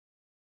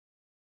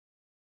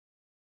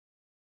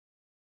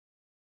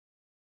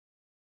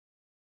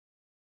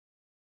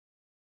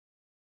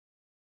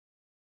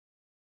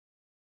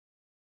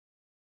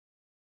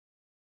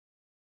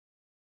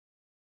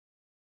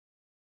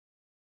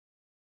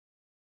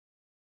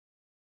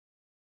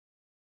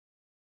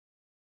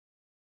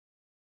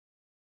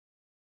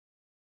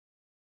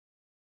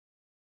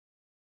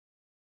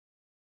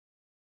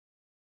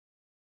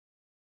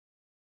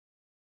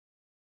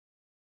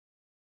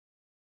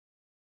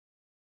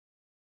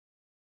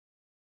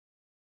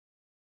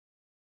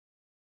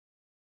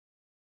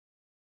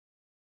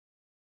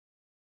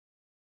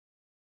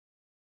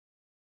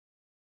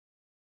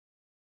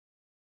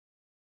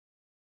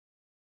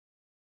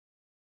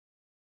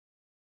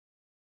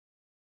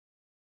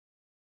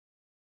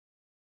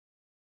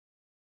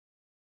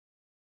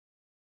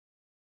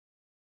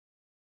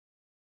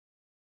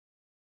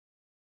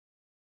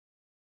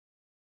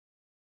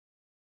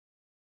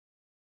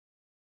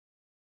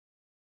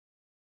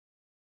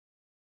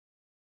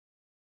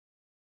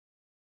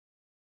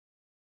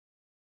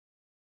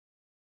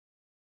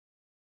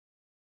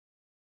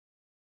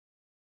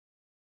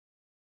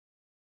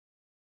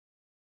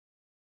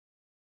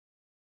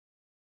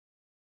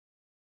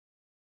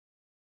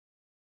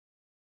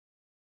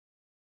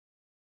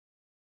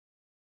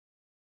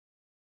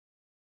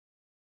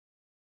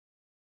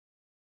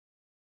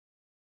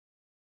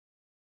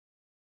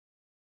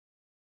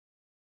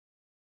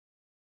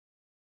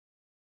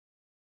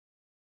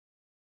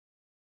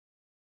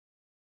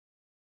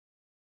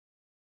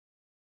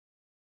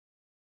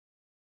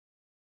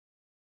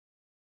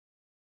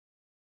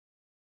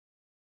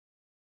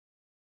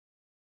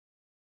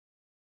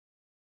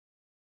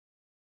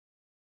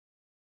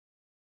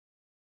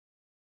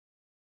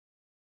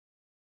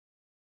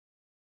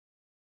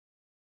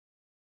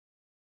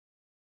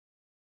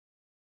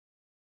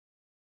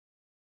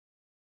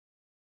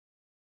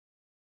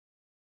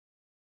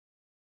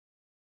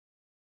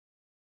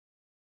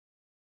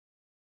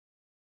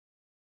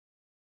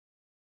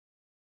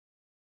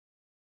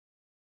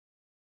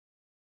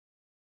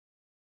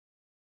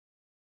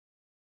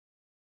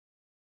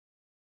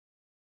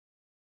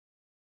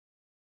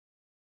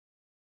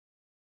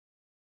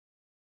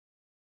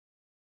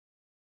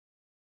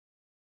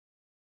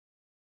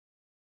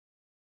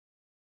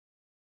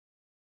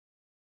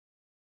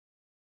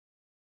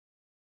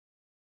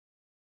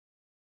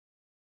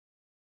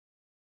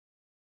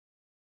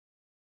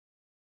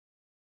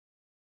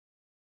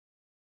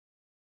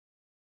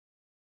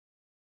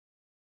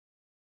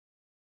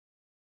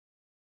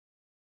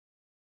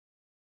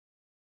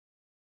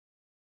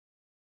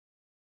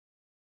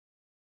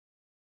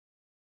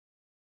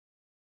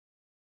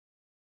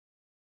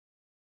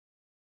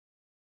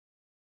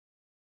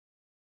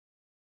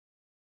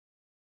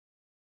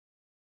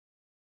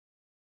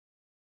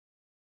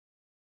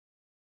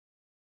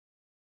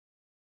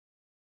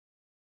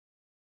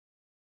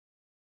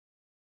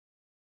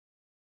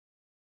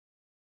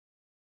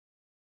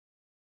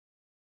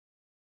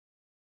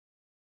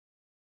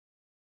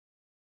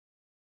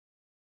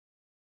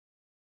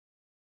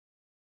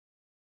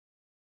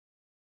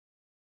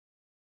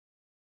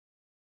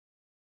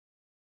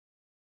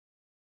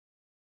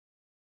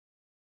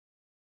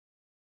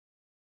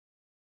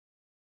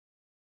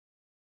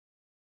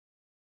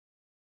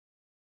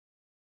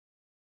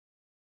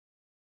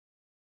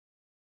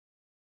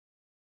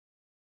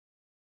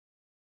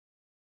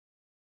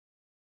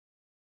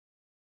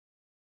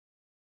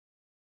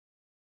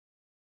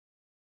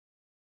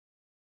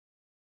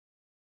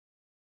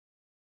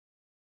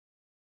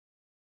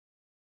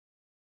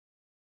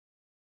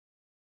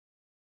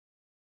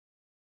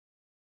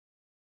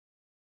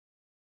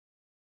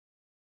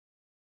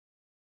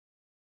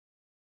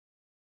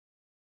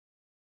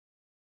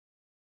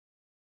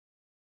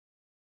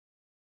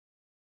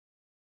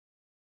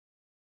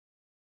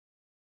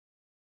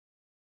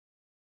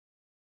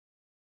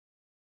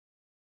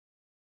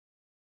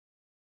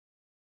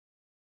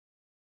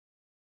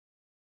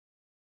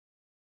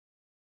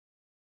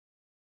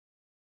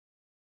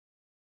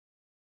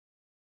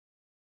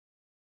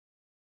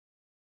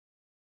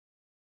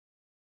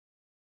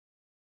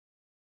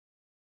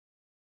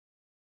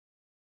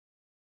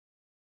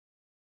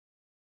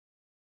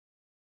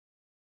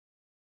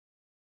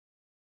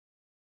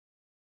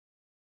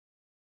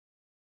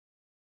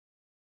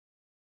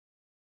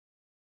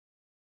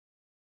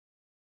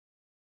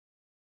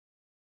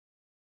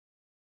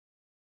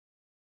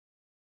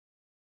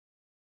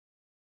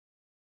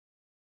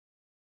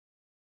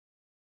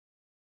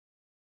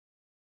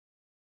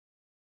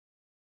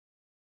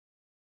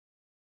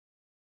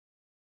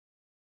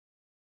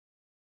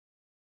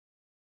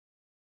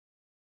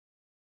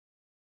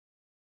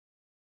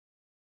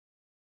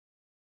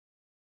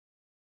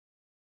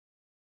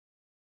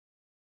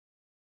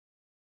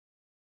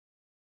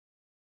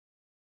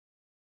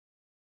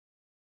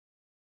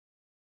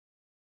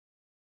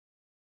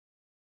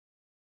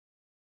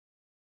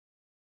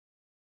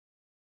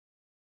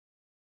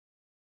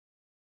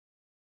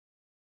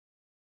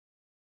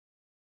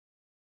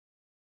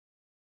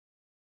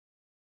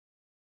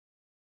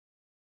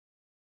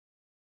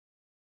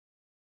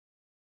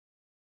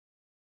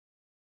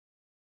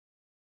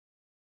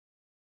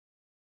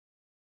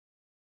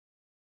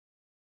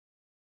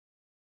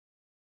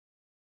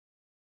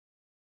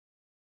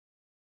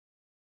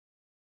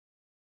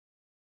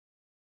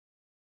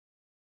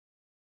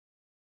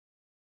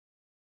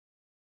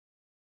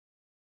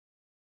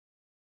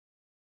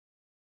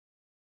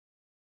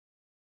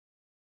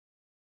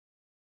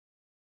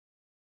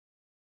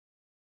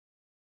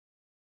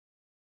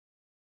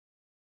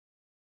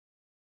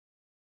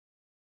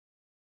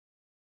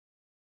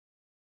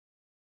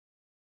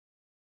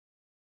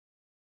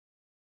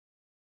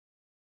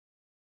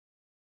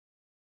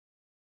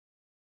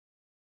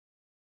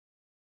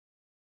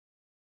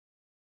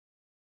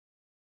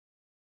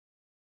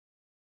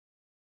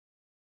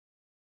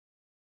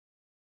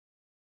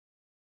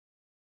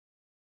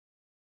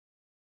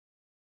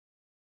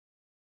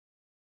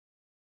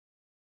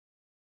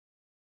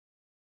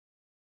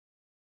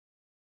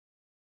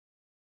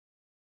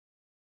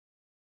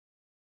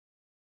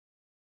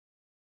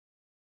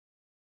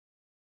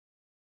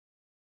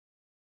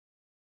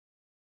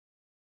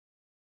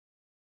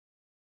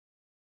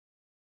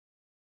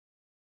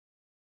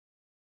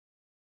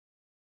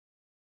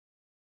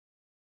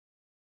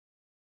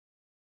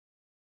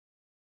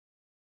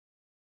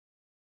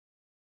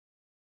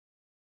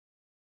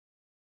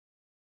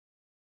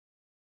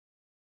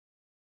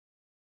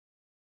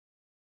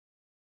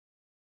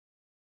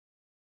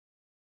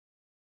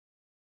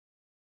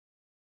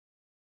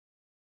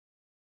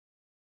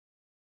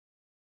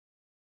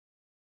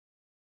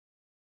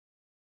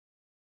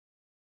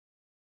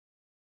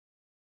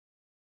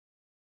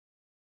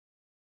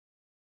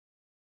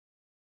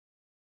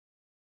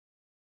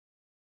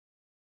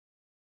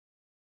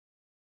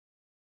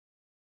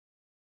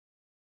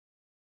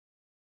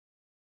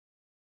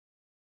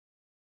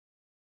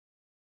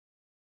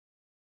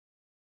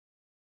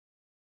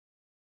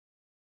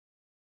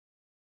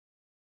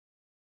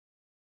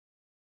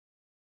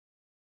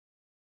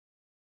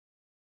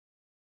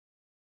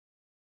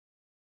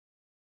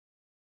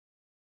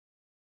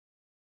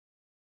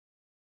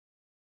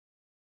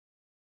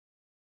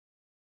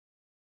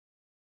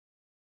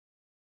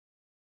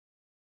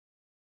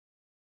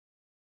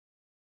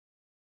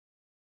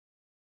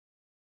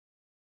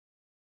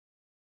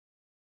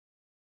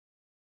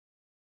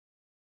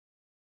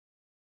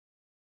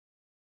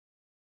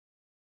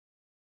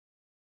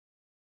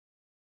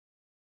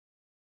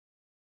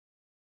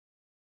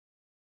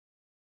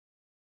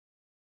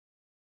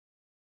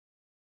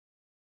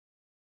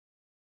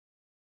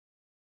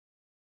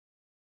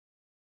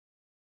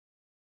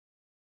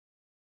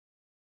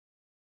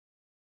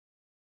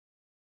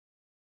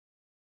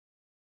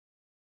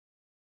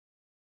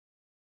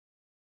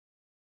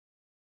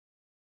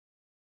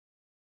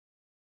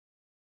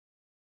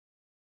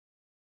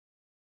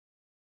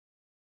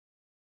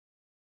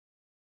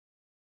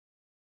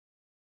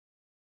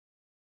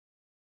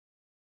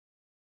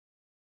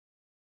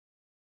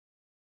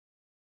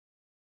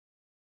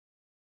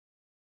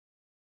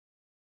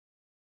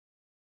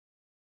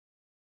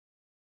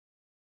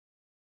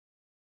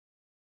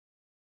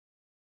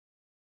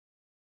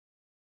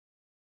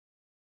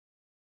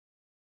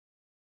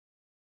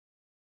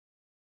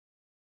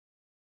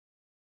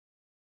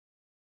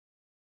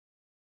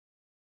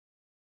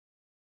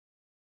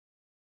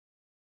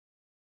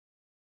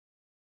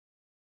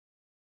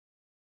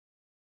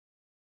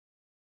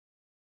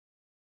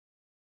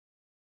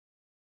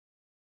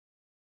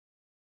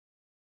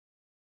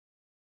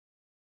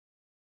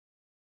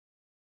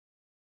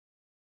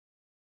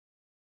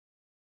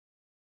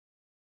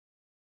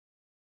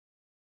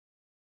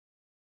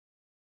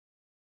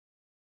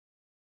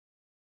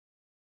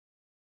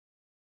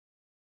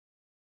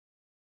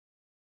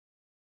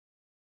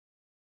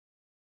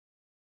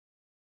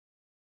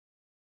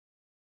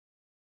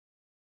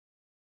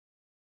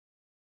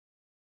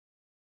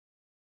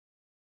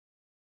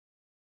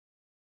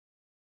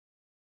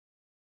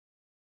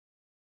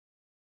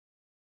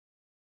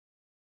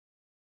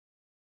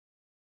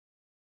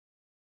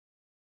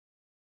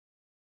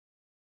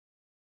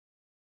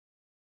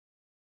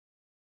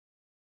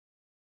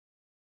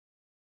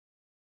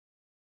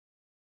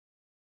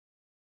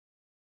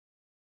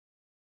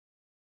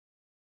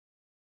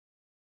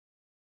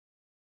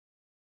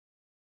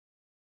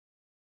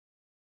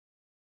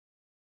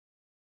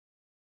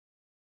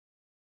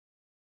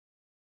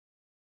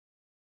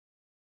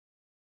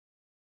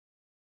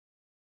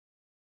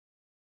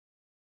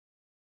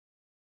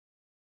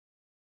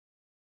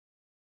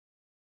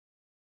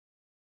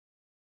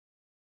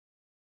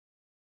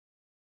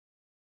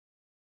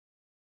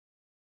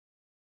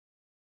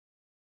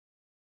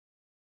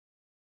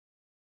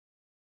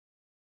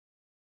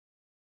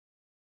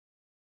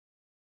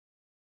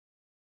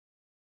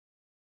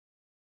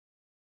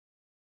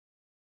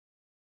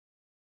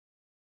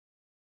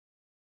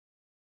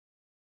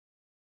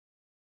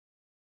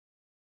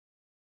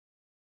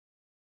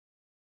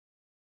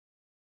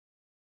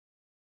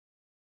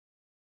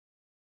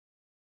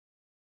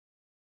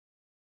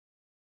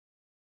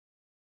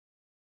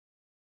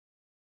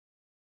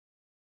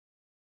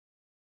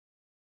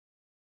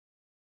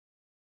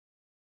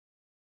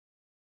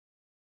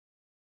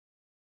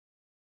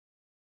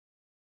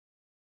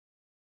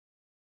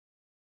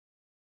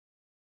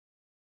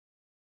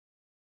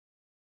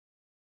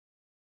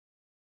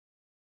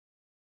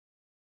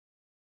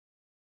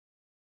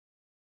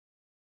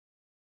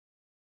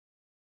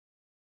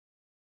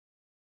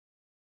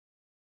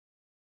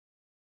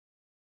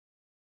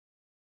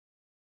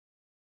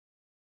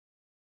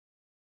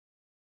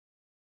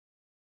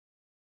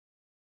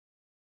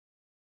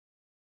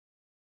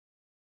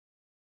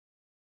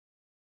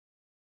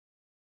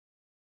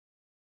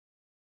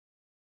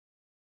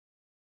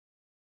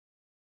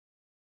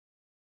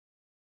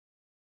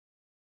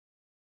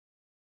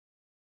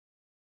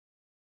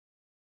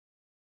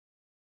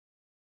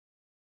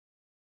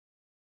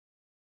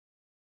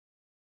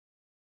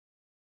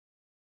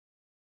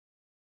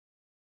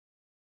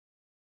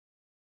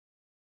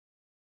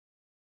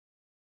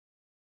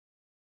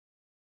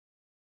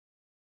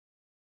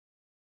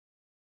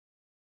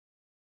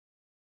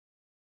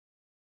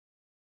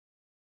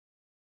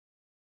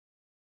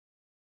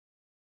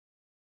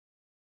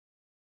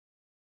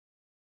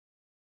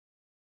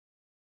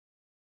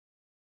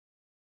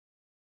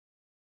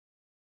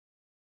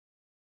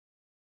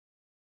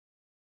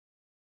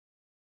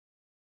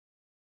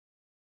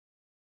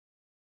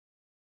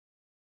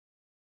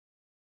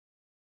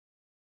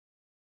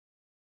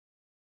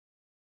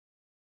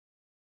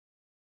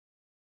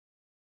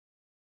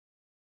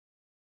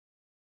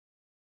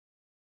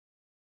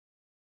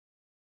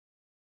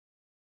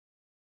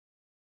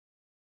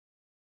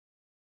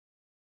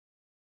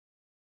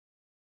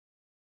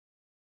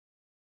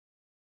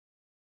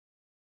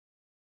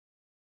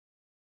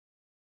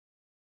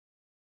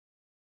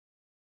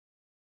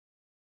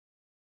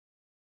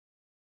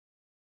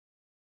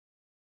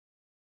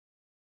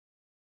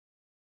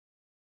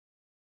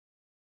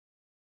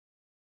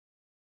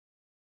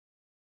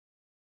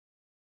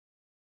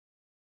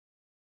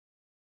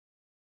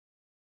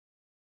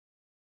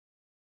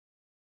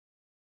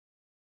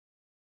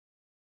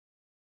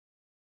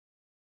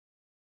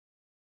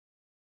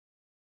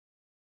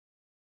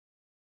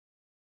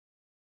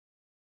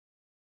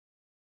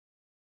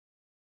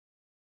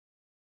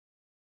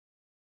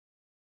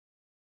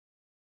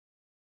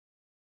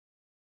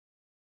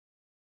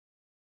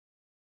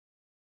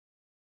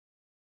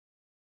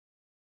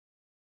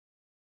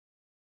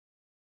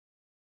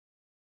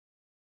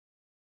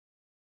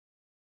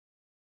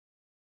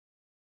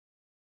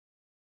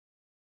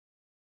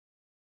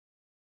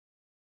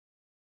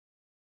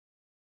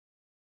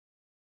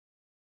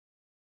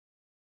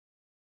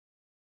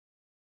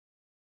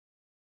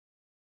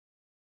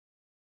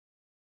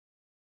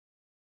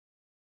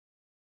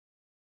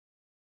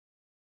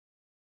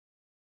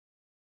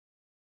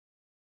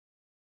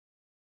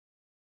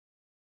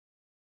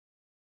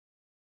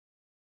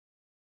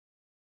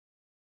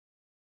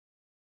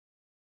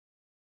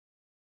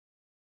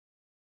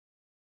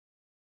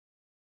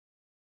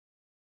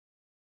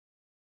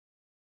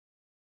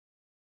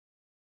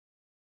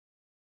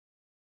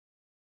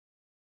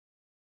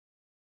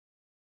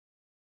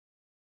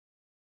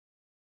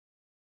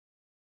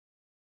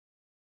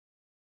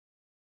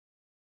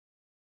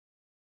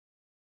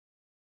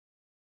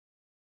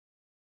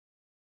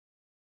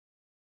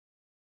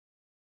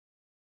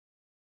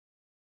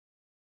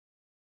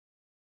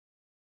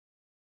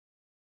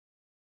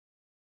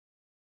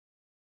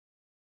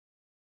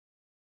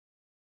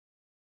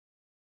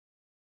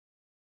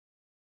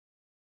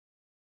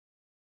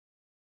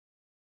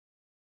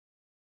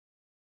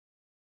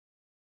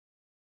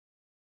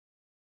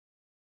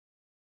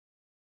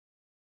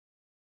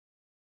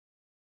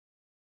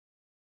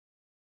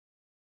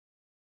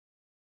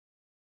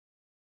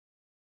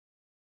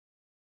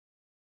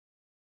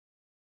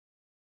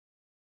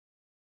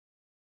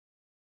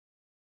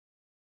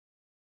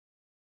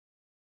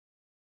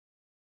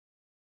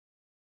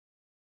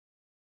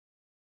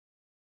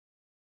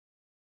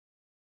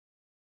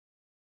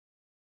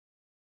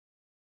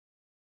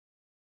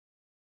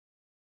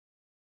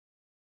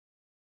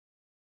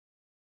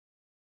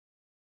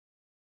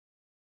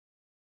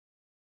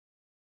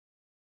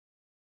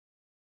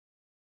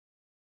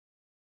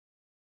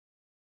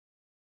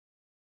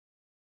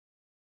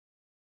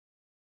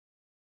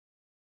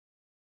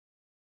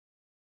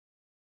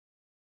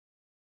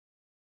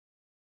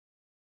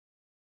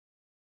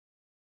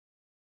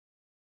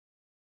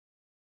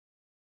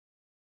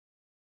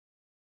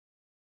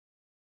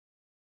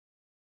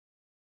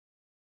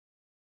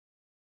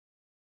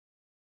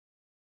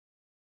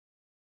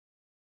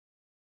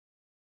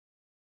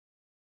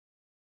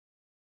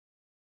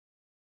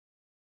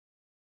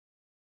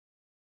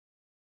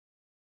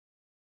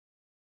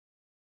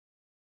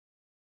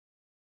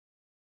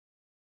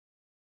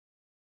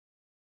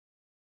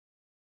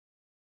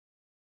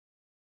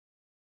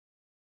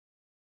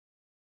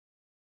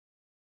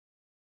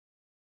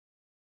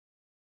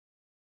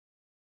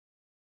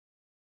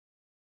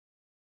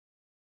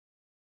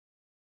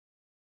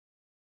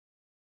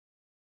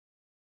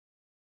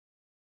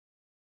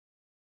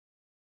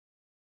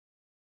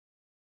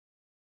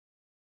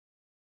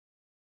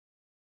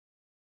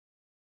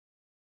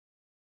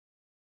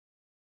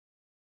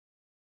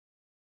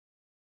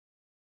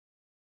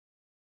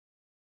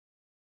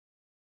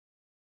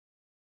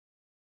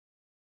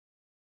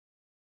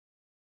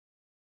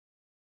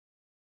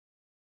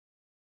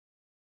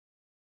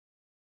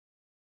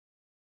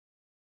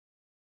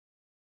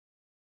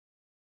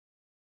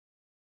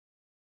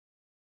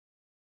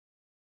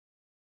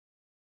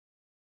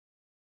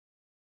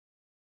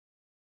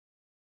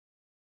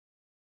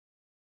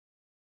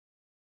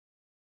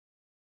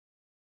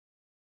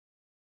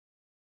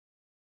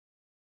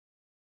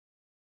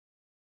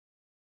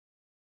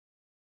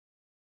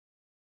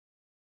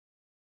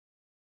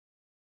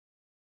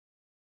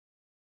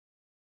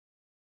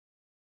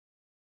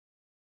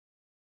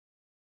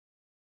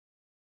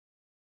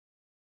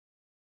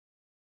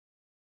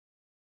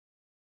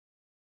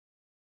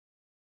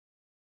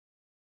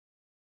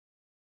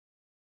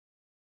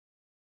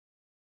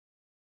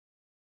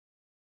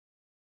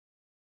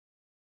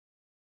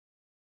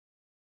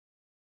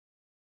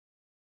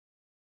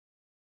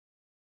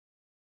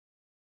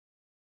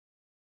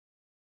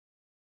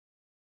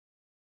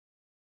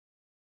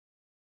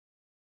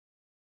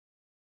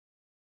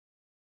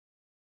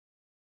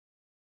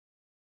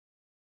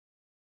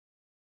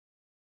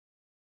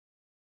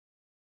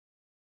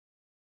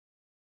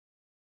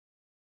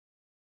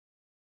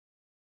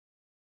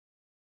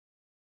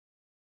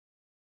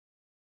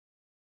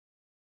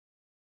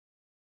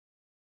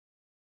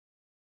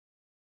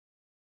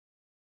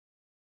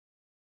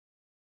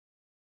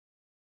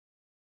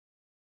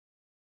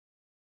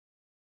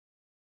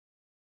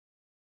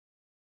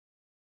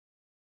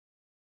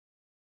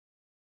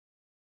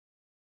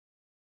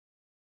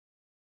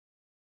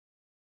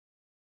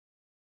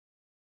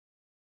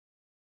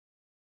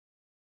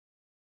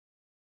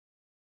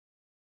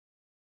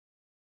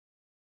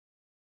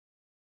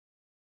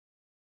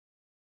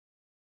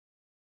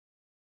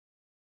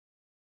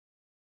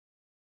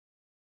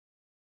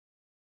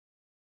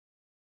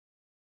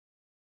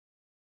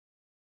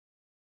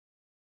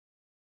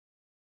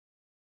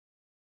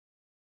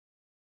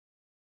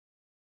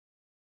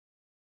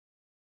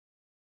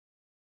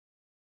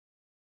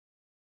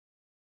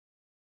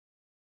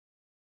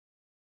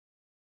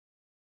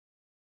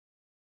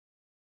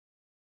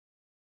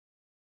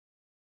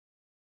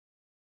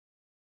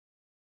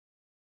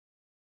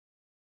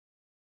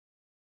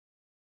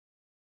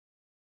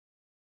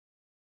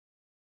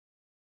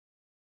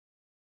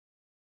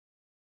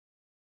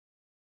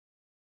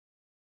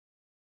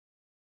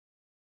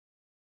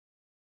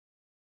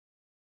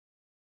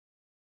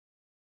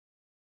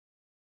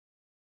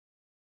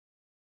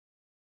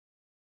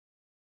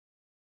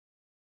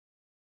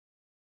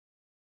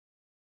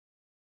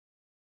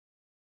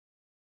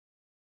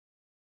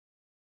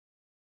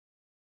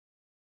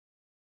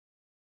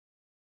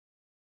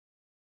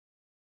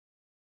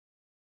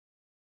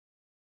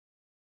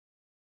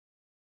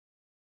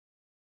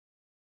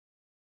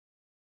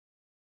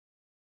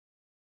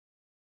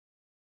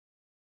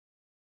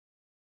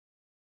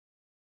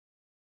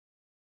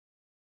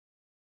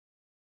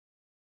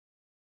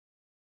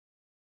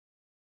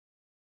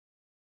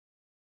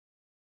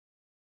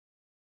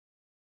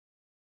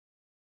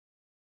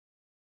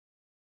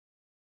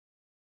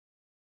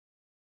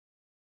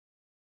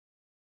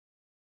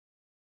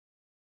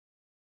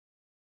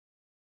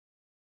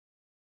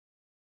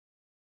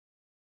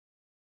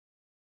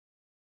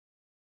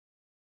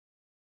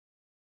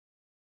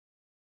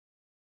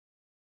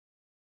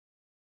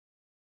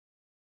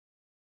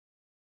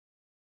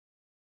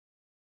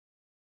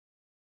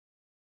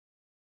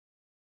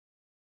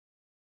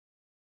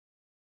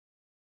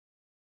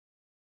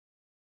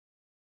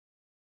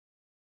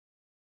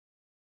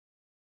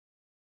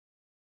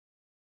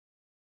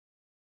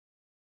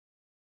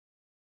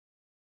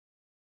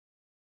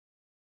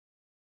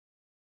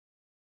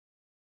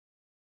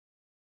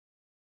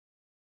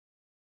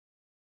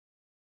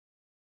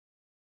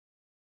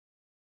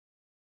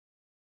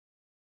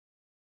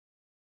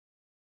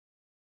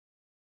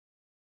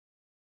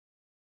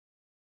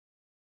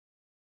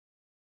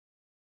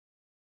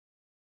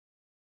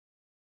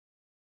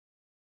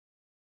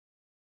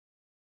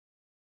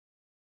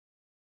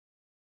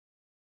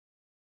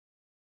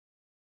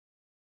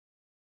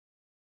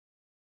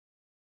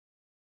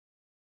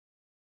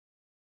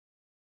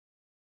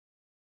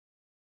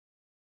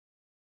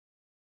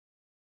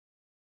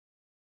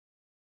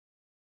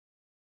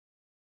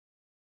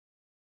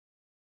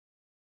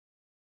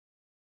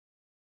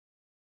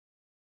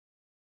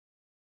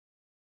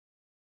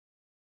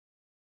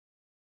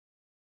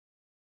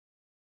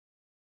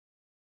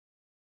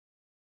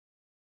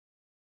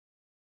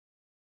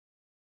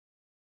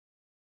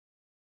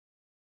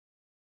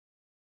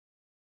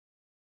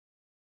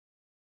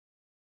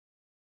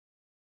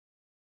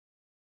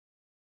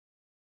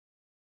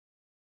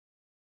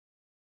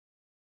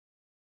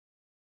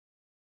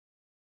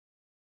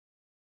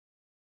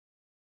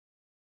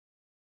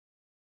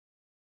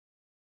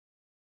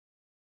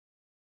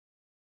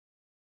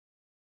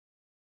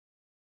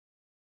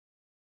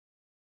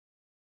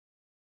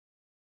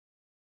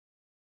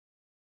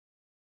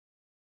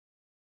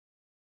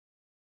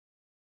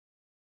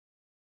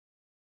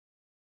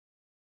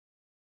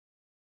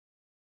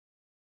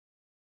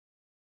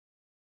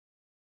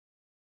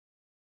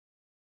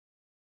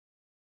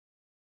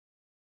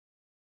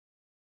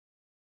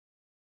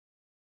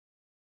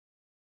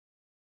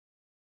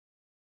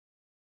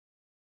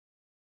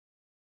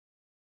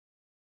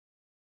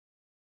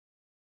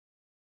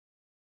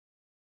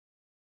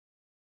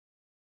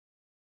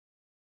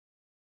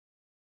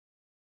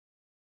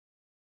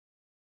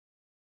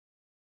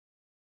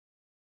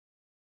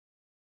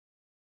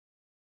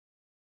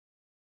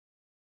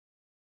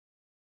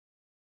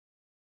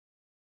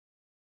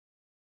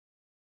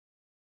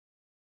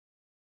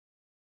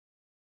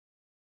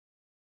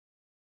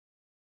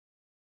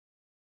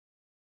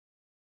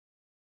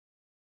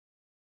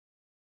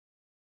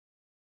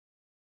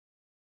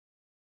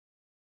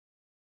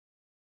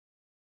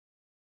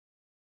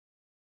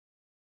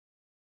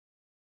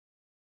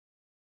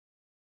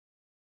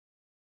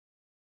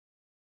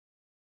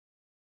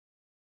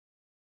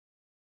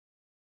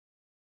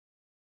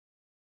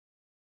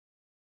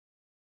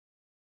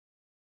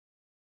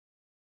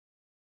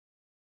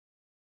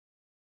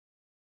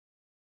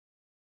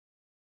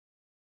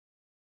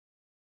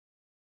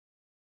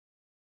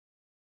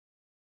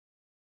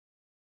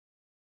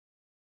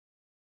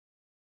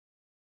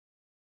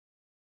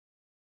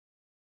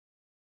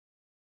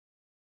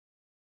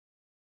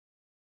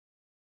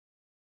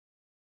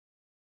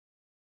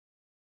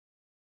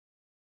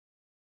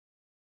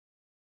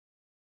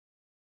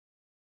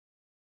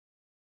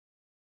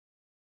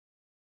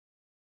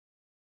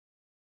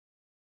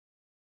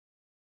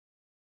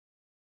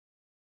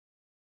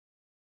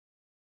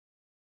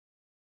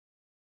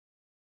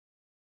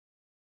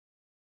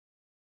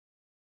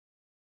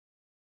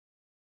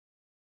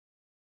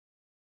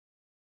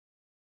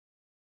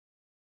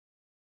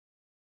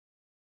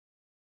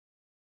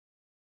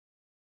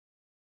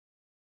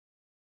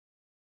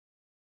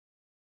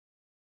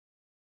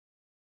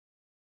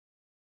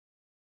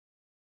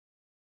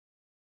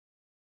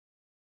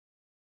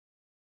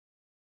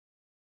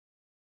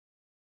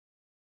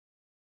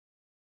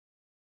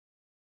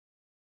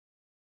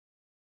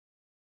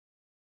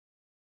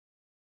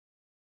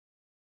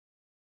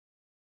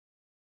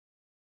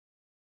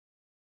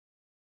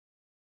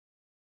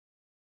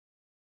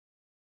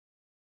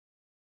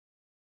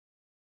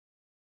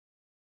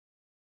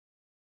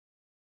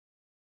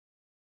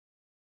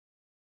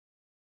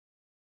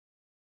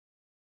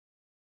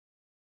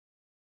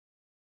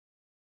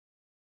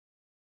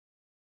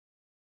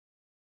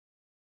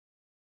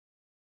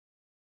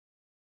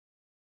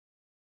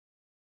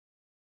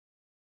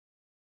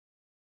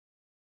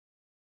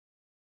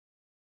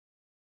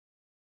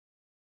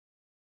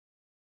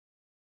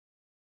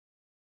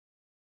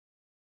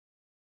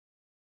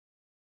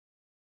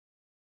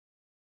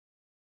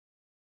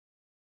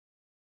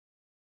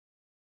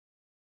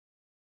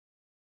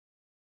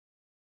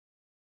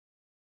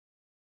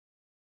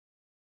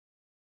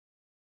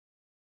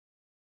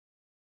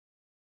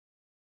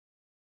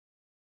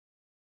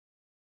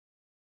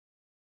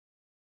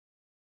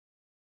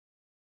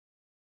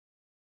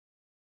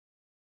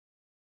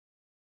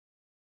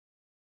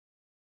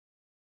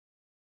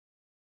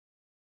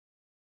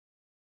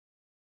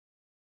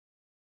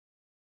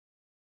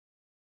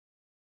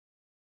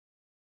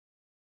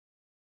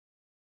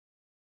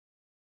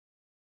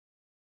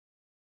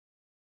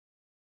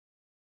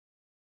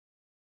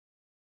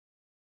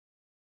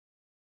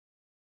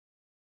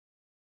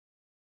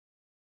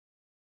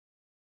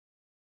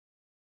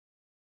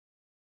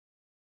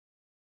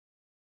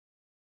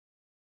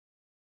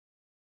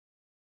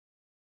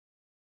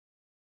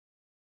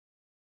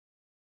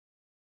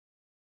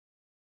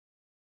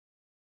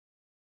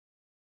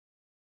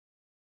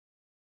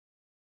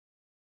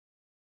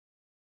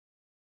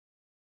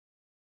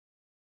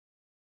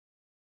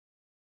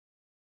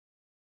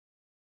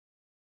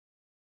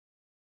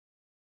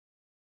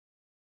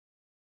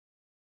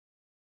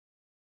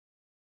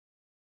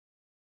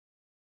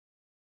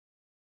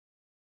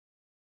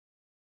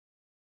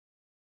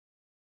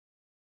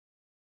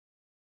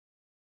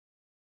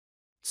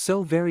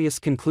 So various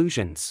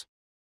conclusions.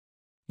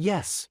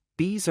 Yes,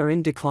 bees are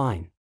in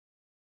decline.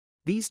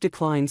 These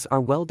declines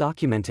are well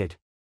documented.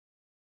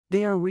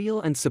 They are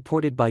real and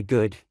supported by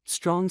good,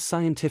 strong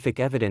scientific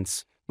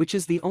evidence, which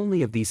is the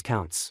only of these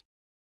counts.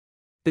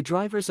 The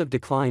drivers of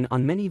decline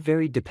on many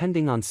vary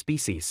depending on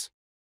species.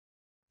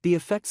 The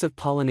effects of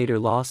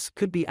pollinator loss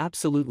could be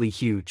absolutely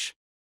huge.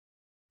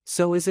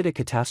 So is it a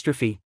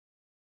catastrophe?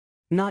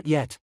 Not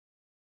yet.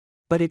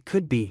 But it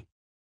could be.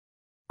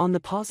 On the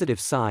positive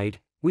side,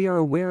 we are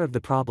aware of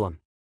the problem.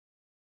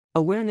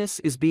 Awareness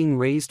is being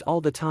raised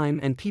all the time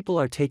and people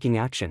are taking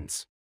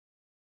actions.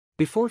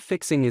 Before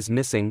fixing is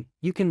missing,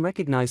 you can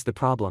recognize the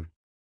problem.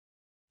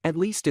 At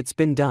least it's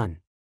been done.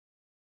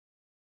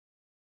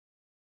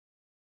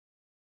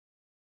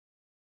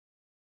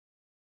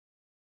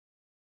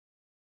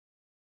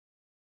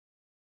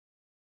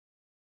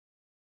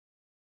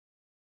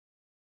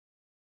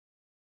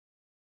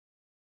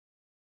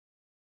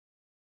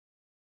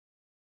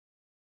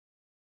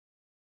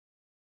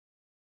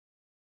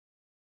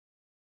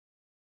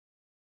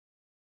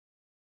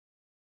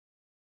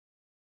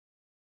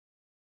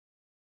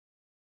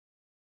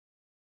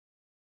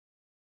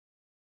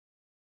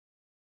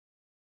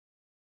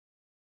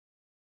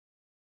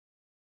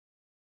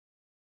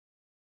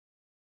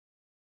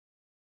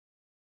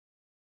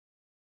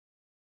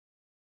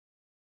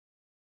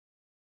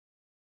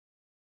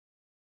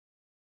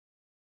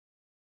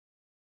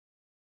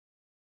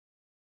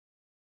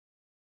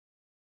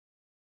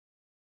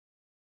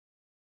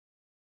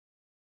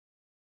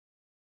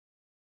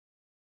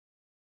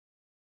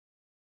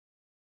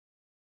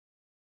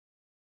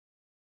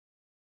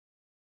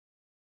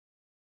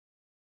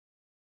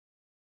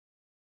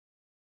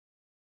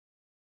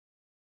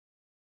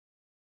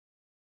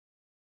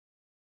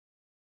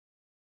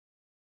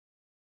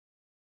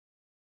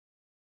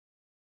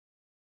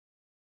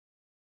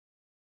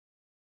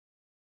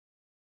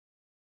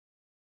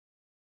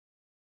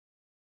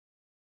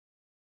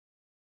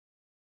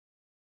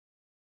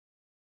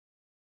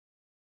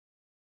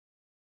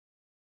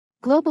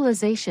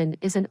 Globalization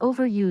is an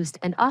overused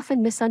and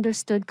often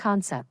misunderstood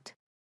concept.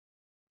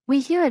 We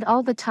hear it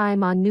all the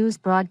time on news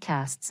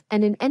broadcasts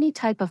and in any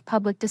type of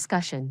public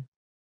discussion.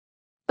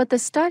 But the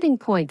starting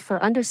point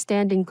for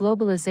understanding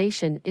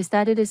globalization is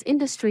that it is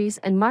industries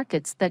and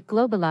markets that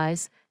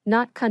globalize,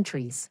 not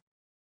countries.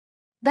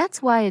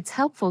 That's why it's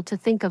helpful to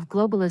think of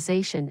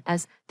globalization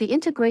as the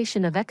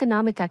integration of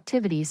economic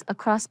activities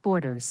across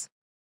borders.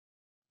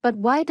 But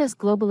why does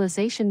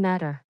globalization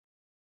matter?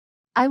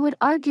 I would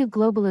argue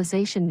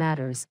globalization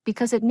matters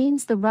because it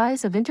means the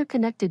rise of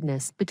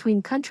interconnectedness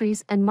between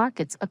countries and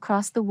markets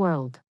across the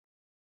world.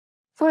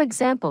 For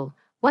example,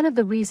 one of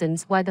the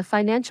reasons why the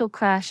financial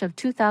crash of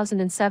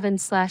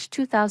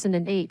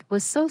 2007/2008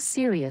 was so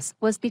serious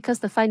was because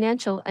the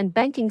financial and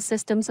banking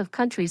systems of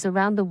countries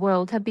around the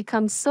world have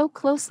become so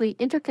closely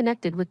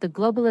interconnected with the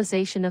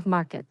globalization of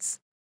markets.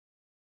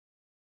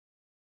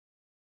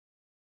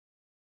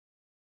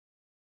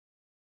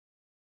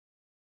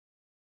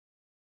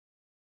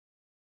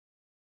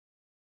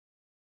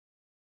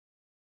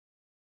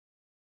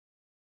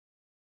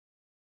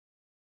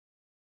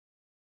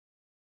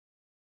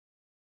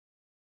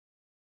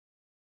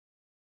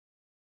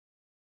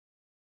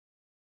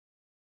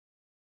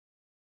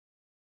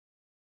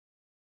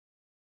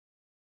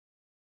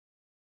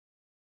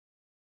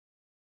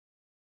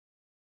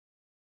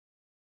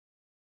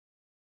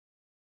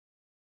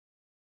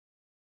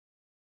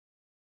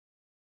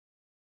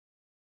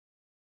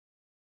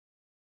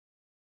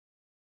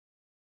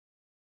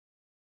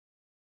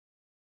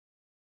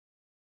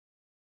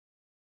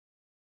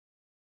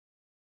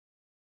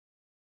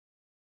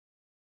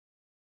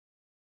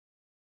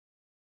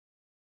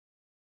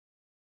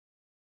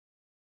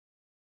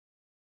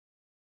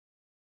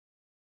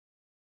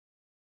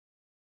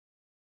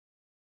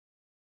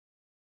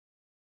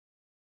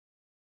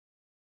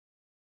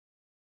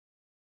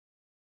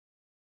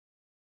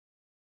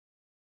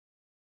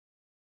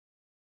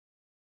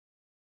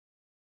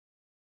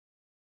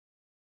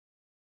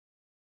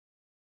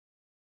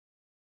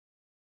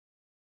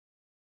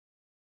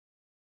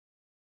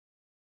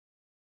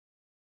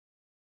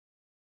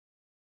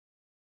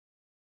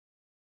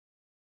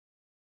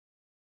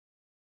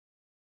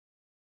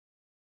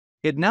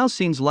 It now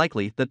seems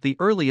likely that the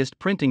earliest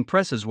printing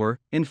presses were,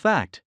 in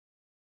fact,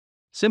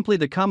 simply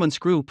the common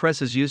screw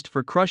presses used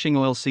for crushing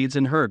oilseeds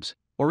and herbs,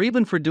 or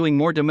even for doing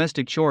more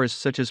domestic chores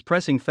such as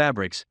pressing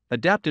fabrics,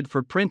 adapted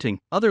for printing.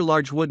 Other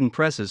large wooden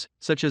presses,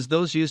 such as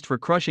those used for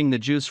crushing the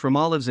juice from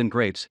olives and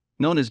grapes,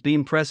 known as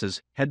bean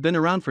presses, had been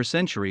around for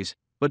centuries,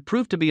 but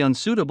proved to be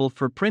unsuitable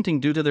for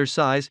printing due to their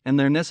size and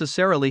their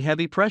necessarily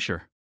heavy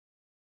pressure.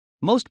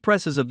 Most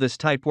presses of this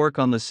type work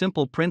on the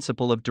simple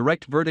principle of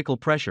direct vertical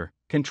pressure,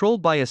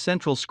 controlled by a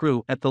central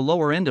screw at the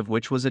lower end of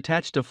which was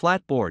attached a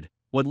flat board,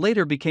 what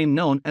later became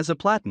known as a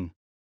platen.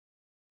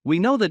 We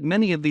know that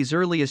many of these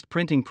earliest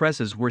printing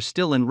presses were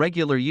still in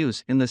regular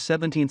use in the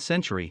 17th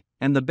century,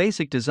 and the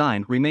basic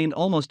design remained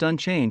almost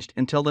unchanged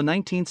until the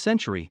 19th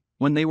century,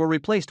 when they were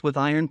replaced with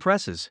iron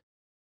presses.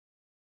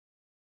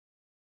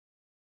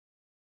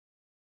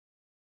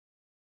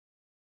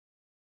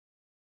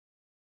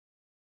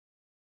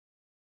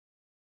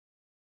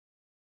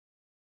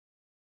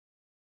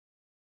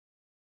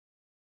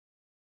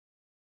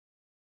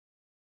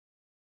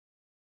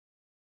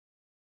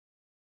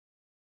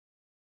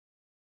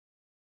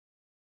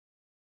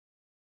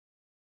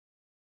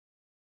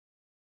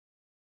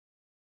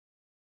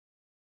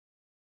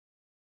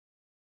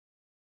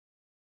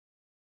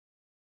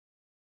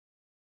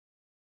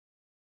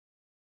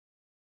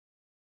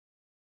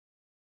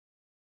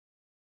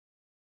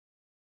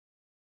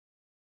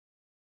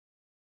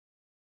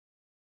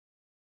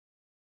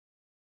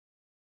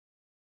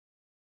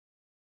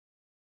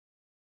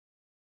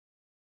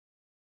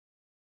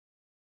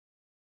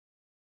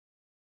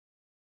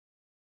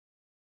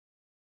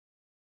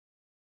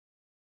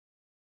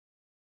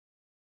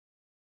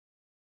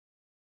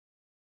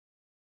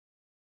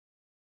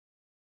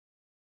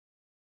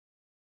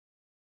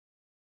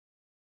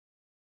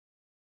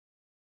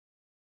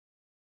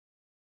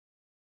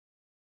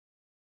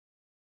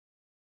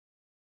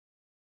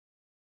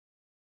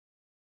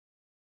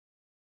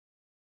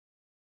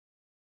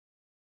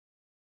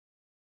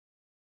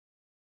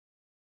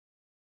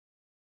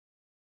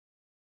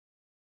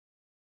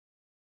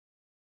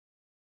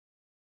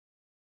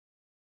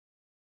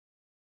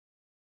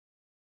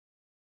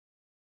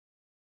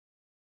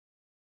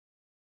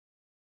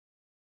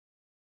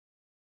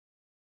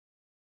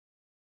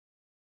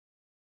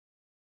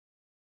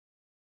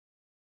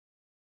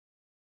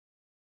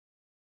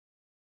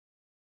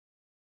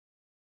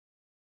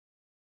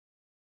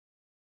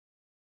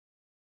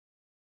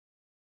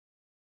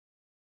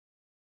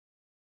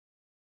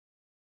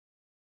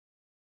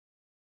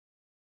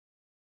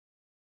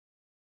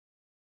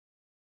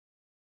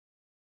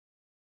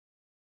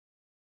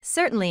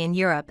 Certainly in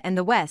Europe and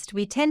the West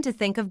we tend to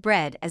think of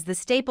bread as the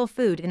staple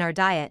food in our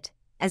diet,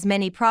 as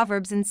many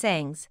proverbs and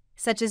sayings,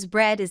 such as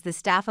bread is the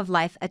staff of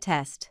life,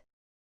 attest.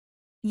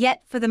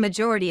 Yet, for the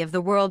majority of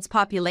the world's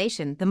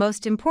population, the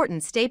most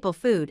important staple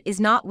food is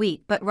not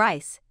wheat but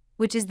rice,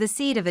 which is the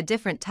seed of a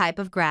different type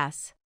of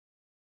grass.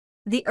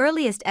 The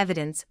earliest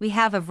evidence we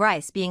have of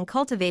rice being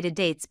cultivated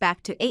dates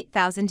back to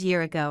 8,000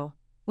 years ago,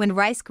 when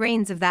rice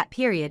grains of that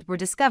period were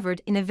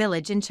discovered in a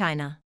village in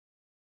China.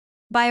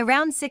 By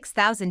around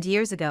 6,000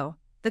 years ago,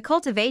 the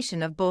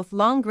cultivation of both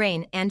long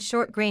grain and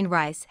short grain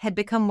rice had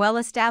become well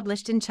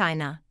established in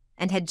China,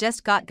 and had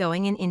just got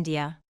going in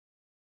India.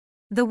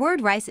 The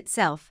word rice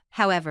itself,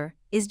 however,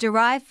 is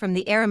derived from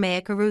the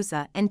Aramaic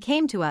arusa and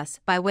came to us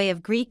by way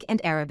of Greek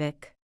and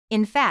Arabic.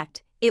 In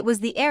fact, it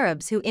was the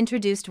Arabs who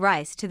introduced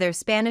rice to their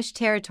Spanish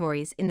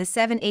territories in the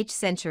 7th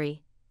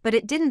century, but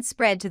it didn't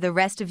spread to the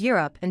rest of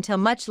Europe until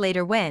much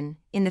later when,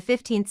 in the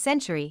 15th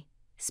century,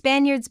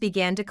 Spaniards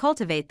began to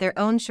cultivate their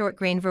own short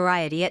grain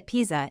variety at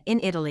Pisa in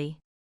Italy.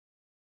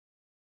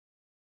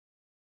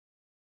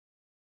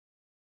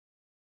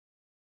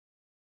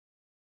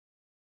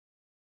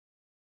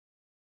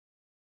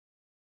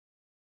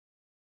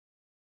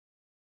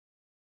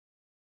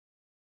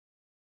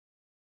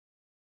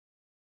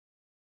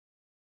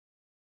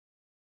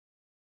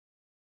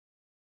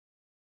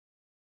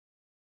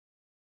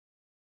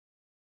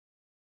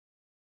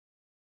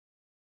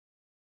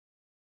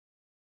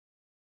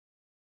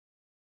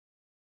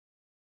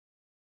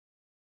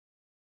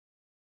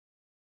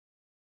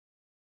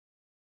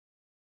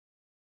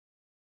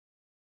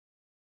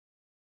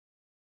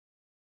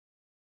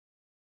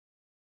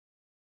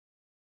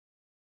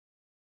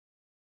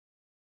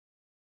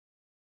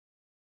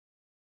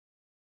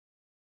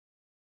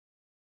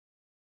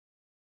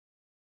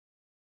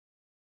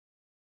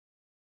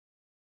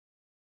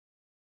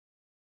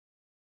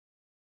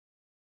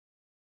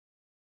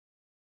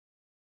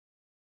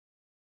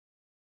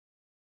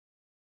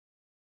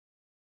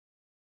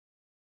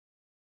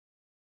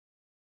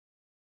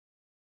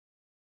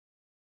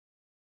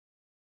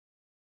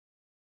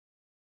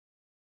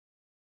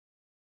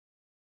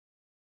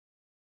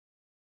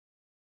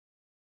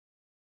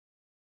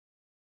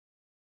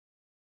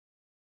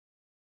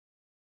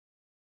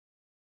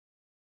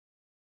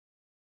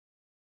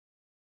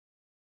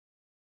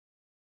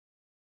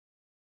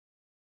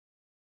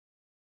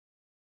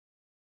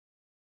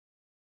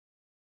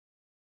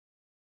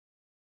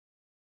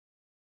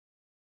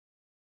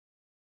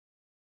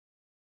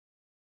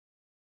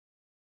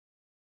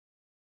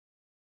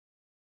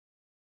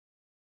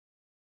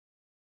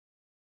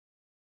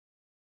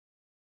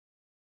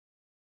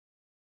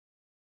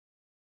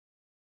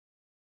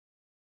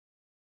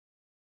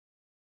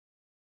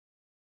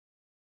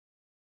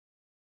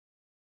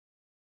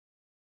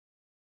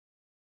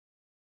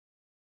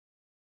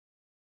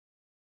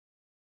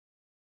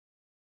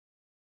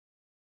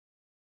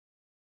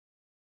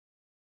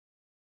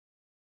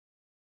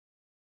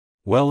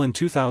 Well, in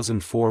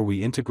 2004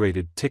 we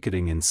integrated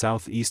ticketing in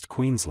Southeast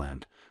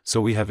Queensland, so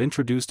we have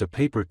introduced a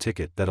paper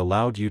ticket that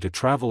allowed you to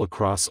travel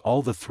across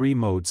all the 3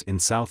 modes in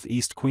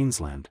Southeast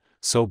Queensland,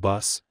 so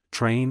bus,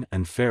 train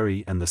and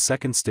ferry, and the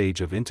second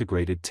stage of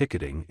integrated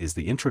ticketing is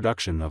the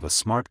introduction of a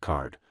smart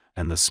card,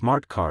 and the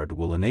smart card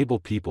will enable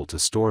people to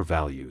store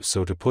value,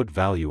 so to put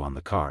value on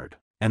the card,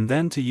 and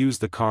then to use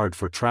the card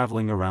for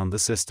traveling around the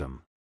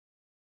system.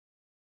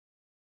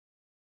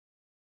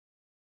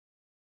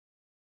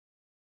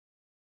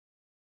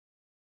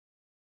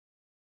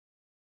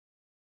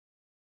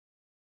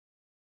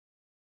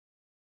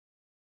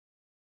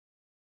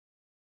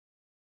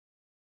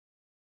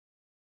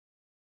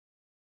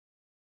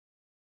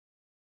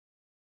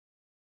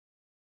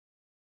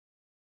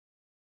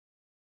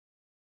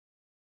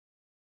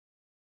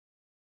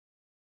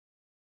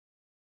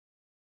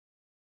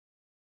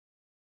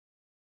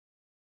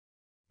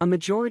 A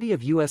majority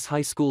of U.S.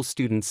 high school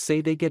students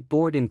say they get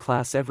bored in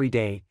class every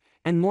day,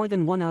 and more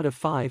than 1 out of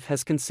 5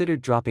 has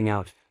considered dropping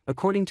out,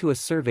 according to a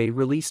survey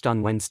released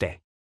on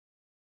Wednesday.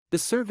 The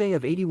survey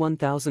of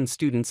 81,000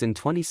 students in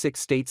 26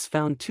 states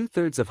found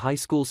 2/3 of high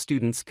school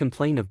students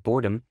complain of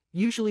boredom,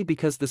 usually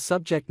because the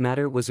subject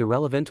matter was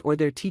irrelevant or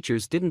their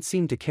teachers didn't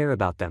seem to care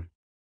about them.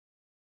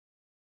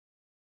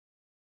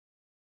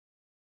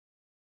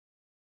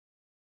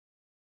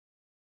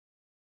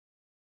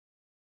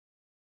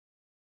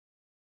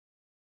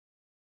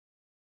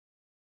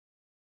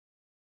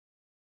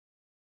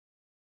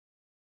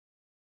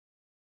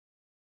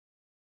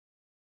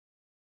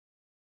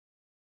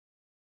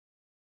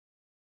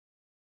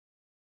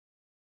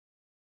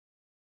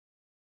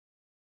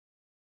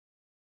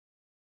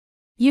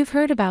 You've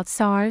heard about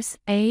SARS,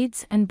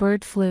 AIDS, and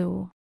bird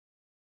flu.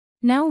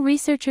 Now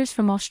researchers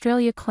from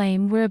Australia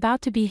claim we're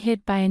about to be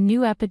hit by a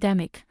new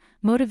epidemic,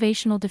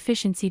 motivational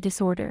deficiency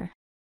disorder.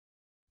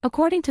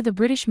 According to the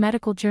British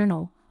Medical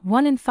Journal,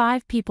 1 in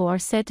 5 people are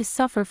said to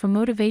suffer from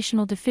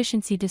motivational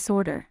deficiency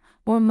disorder,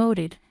 or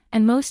MODID,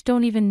 and most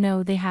don't even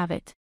know they have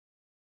it.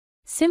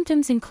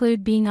 Symptoms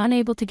include being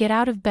unable to get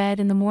out of bed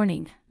in the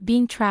morning,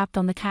 being trapped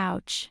on the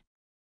couch,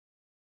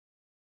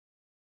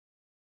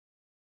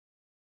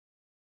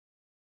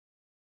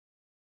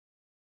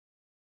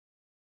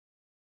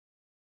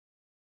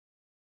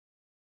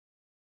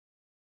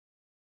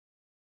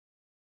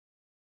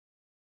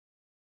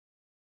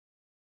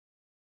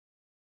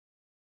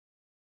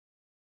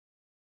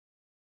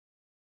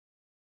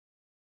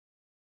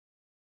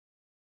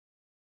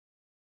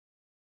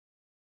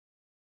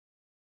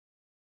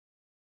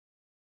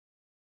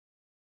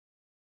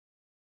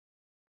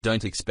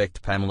 Don't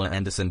expect Pamela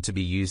Anderson to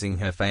be using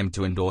her fame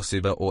to endorse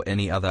Uber or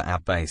any other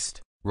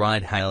app-based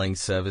ride-hailing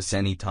service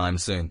anytime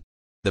soon.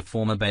 The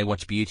former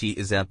Baywatch beauty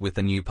is out with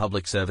a new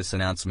public service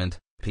announcement,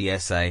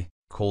 PSA,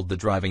 called The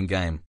Driving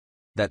Game,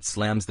 that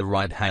slams the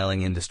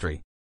ride-hailing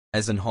industry.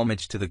 As an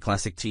homage to the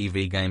classic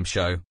TV game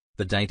show,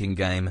 The Dating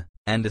Game,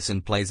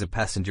 Anderson plays a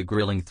passenger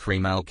grilling 3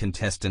 male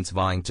contestants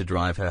vying to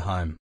drive her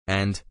home.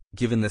 And,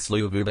 given the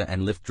slew of Uber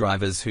and Lyft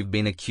drivers who've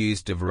been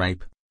accused of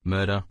rape,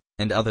 murder,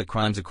 and other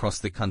crimes across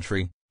the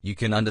country, you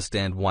can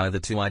understand why the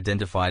two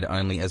identified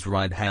only as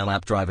ride-hail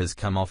app drivers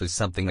come off as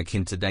something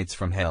akin to dates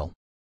from hell.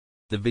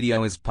 The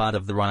video is part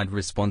of the Ride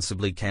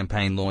Responsibly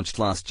campaign launched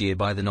last year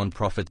by the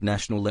non-profit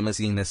National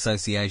Limousine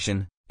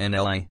Association,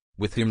 NLA,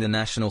 with whom the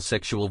National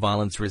Sexual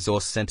Violence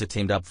Resource Center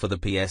teamed up for the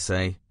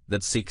PSA,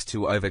 that seeks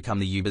to overcome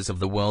the Ubers of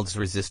the world's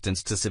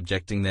resistance to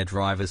subjecting their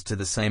drivers to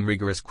the same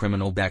rigorous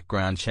criminal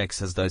background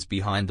checks as those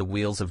behind the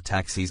wheels of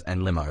taxis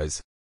and limos.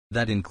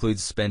 That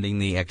includes spending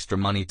the extra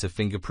money to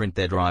fingerprint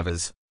their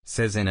drivers,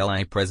 says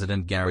NLA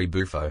President Gary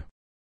Buffo.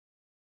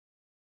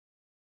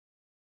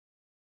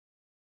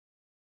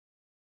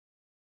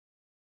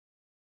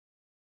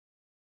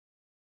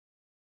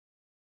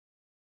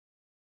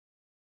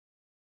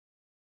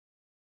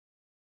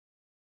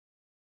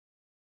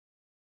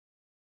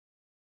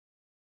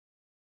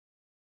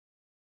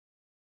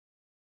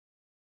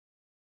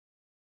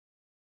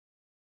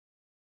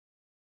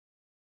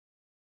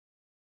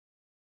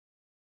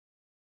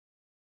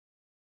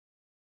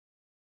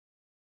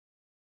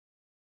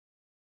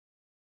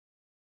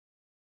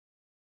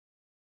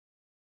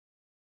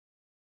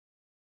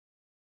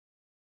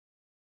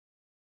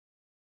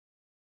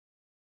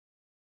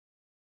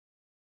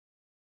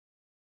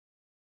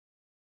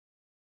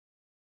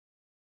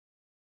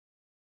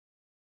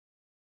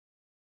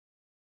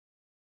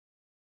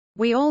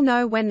 We all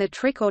know when the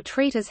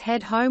trick-or-treaters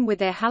head home with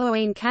their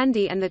Halloween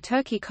candy and the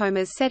turkey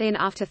comas set in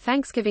after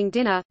Thanksgiving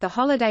dinner, the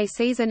holiday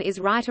season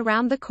is right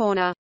around the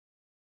corner.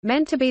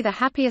 Meant to be the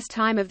happiest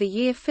time of the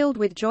year filled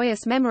with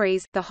joyous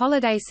memories, the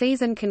holiday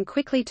season can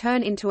quickly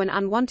turn into an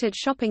unwanted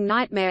shopping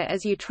nightmare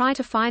as you try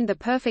to find the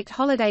perfect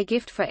holiday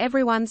gift for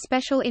everyone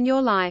special in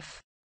your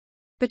life.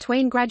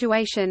 Between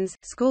graduations,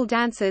 school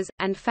dances,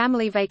 and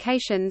family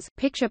vacations,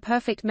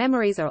 picture-perfect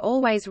memories are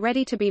always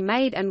ready to be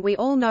made, and we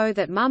all know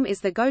that Mum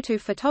is the go-to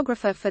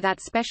photographer for that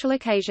special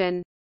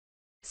occasion.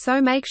 So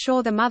make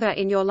sure the mother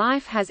in your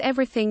life has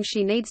everything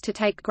she needs to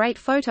take great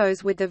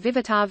photos with the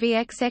Vivitar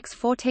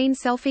VXX14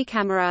 selfie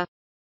camera.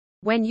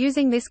 When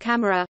using this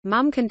camera,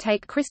 Mum can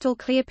take crystal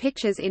clear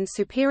pictures in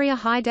superior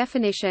high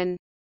definition.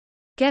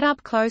 Get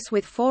up close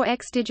with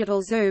 4x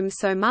digital zoom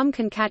so Mum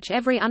can catch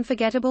every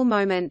unforgettable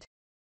moment.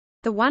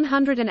 The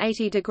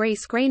 180-degree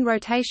screen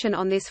rotation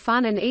on this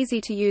fun and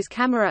easy-to-use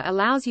camera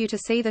allows you to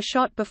see the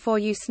shot before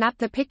you snap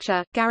the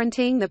picture,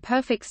 guaranteeing the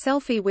perfect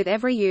selfie with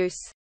every use.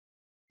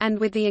 And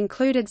with the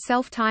included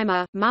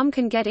self-timer, Mum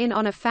can get in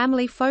on a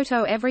family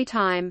photo every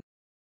time.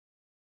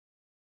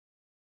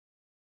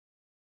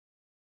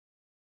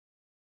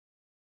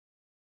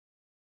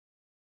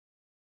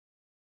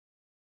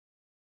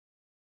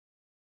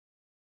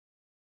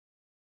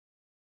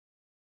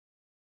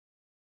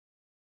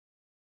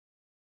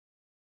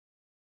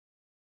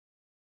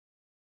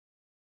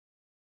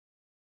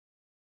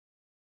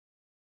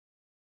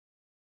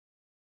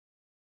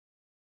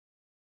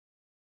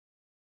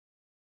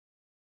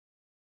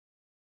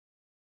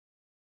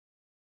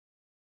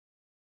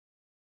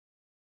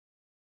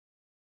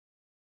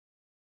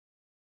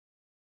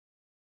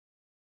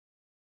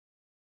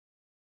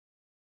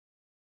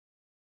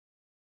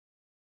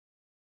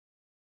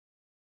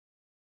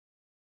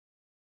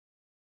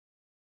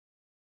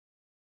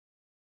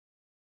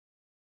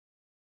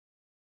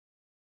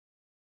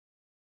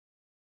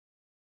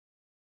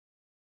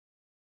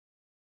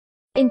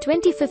 In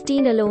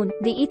 2015 alone,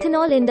 the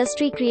ethanol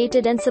industry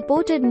created and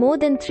supported more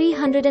than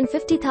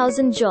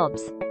 350,000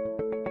 jobs.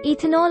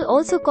 Ethanol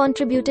also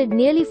contributed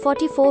nearly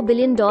 $44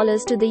 billion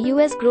to the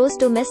U.S. gross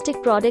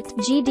domestic product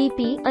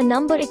 (GDP), a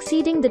number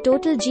exceeding the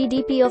total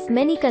GDP of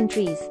many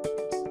countries.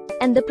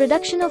 And the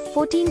production of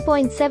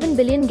 14.7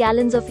 billion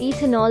gallons of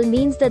ethanol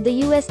means that the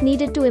U.S.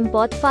 needed to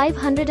import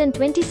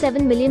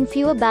 527 million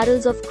fewer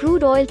barrels of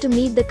crude oil to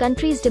meet the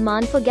country's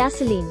demand for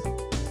gasoline.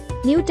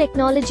 New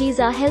technologies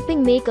are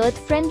helping make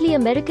Earth-friendly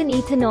American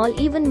ethanol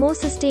even more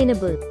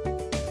sustainable.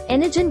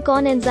 Energen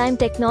corn enzyme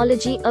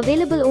technology,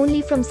 available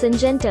only from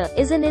Syngenta,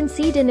 is an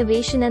in-seed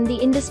innovation and the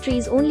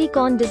industry's only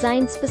corn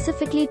designed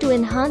specifically to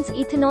enhance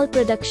ethanol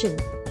production.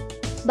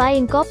 By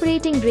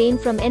incorporating grain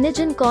from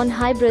Energen corn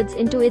hybrids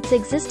into its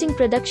existing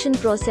production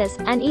process,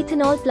 an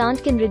ethanol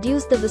plant can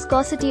reduce the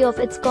viscosity of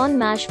its corn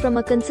mash from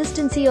a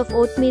consistency of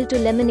oatmeal to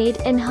lemonade,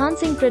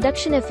 enhancing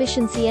production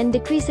efficiency and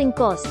decreasing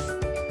costs.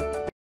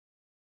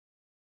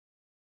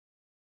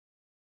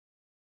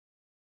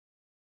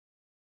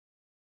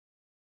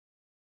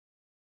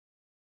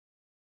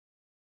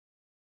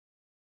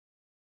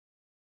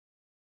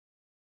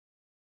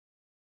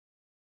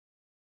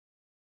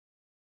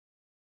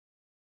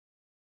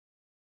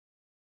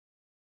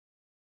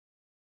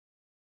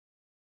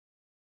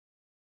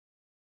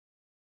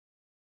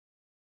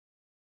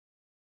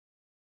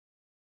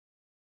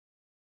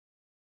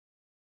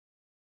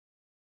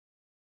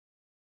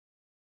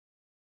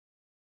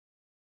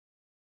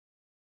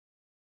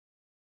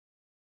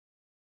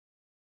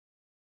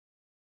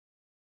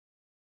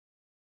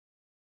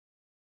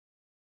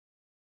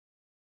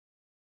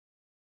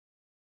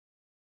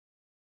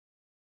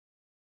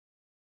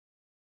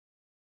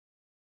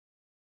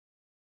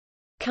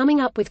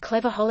 Coming up with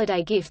clever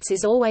holiday gifts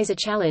is always a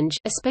challenge,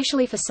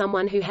 especially for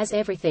someone who has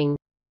everything.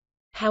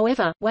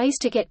 However, ways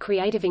to get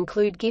creative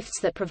include gifts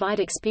that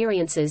provide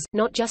experiences,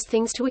 not just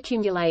things to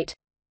accumulate.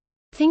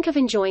 Think of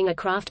enjoying a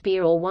craft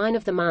beer or wine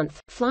of the month,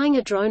 flying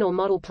a drone or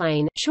model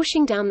plane,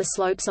 shushing down the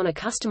slopes on a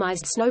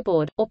customized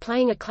snowboard, or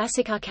playing a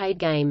classic arcade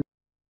game.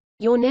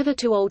 You're never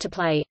too old to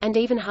play, and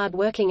even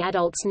hard-working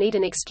adults need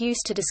an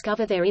excuse to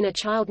discover their inner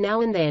child now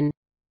and then.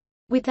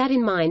 With that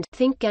in mind,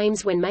 think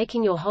games when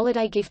making your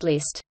holiday gift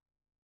list.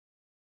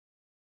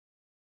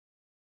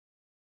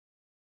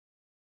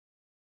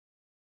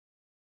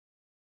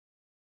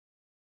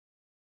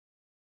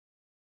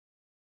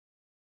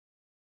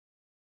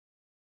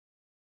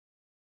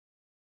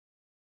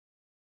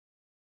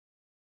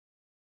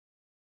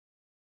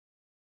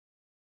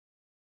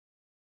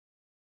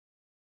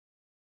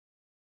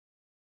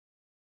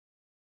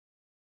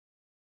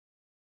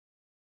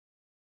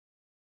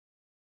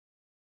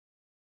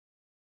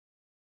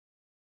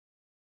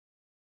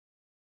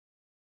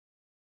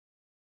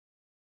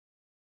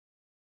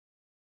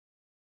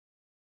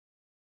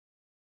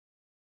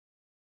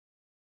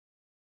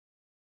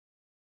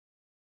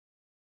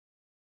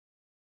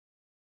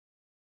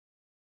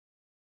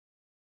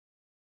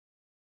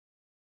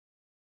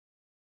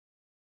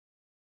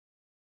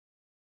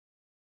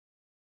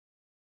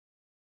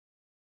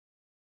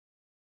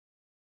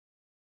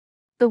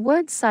 The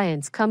word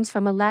science comes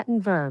from a Latin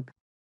verb.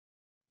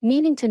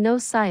 Meaning to know.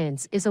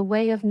 Science is a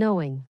way of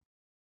knowing.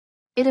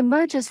 It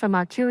emerges from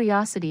our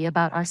curiosity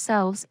about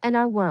ourselves and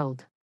our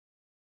world.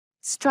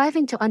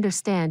 Striving to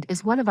understand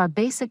is one of our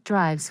basic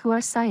drives. Who are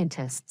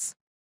scientists?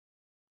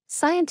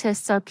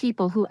 Scientists are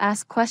people who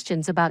ask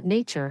questions about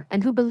nature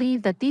and who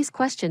believe that these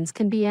questions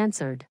can be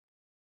answered.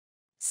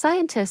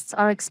 Scientists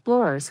are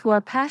explorers who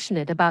are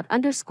passionate about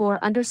underscore.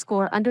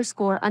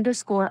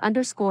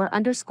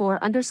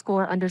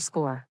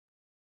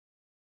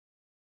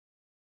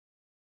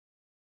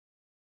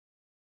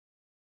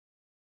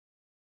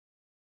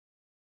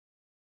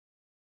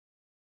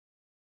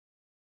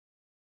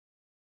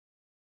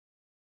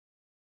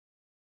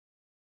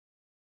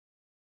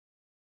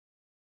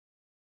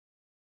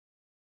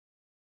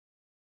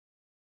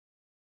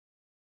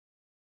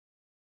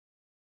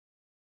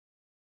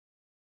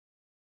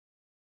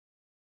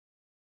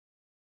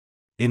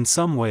 In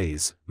some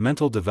ways,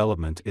 mental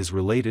development is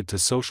related to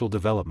social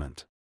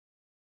development.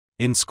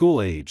 In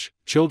school age,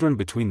 children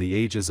between the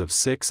ages of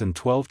 6 and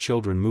 12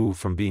 children move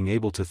from being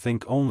able to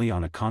think only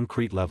on a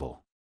concrete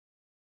level.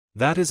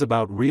 That is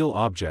about real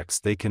objects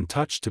they can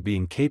touch to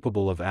being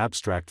capable of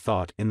abstract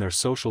thought in their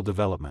social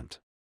development.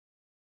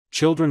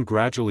 Children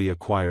gradually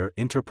acquire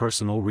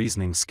interpersonal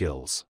reasoning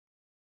skills.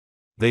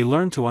 They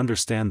learn to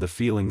understand the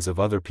feelings of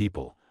other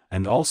people,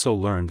 and also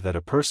learned that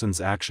a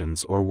person's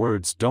actions or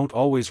words don't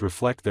always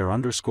reflect their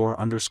underscore.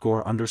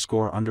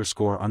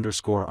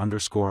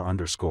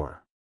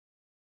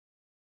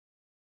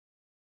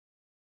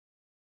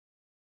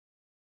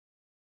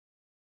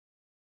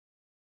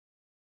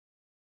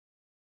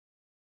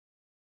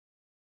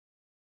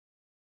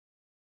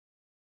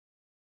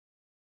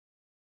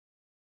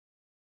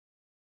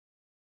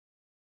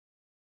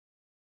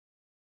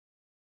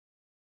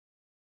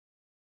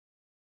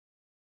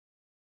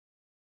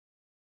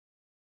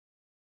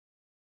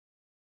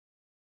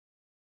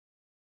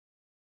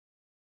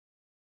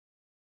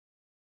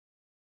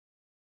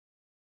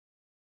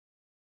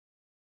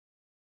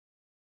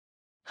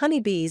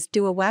 Honeybees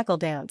do a waggle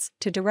dance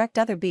to direct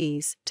other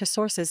bees to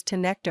sources to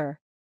nectar.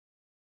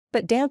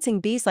 But dancing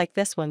bees like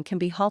this one can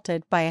be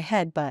halted by a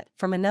headbutt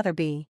from another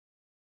bee.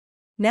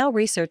 Now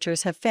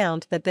researchers have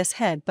found that this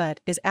headbutt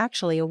is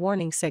actually a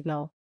warning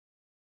signal.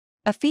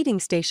 A feeding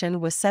station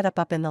was set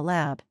up in the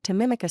lab to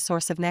mimic a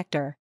source of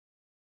nectar.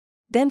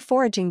 Then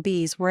foraging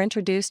bees were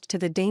introduced to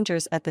the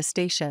dangers at the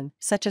station,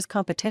 such as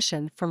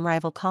competition from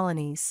rival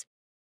colonies.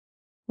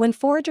 When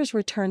foragers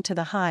returned to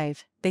the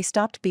hive, they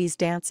stopped bees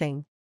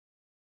dancing.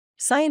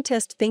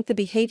 Scientists think the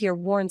behavior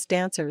warns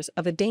dancers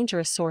of a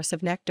dangerous source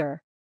of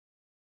nectar.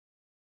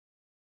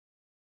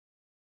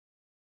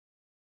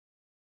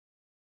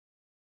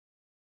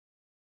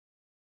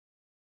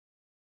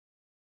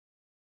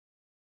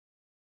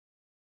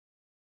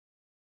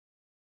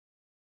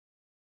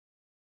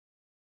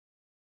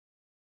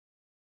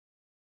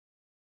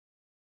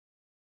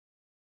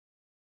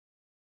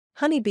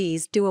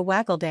 Honeybees do a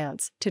waggle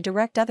dance to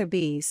direct other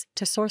bees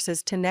to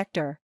sources to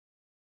nectar.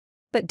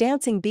 But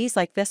dancing bees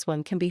like this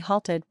one can be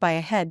halted by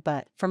a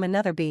headbutt from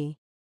another bee.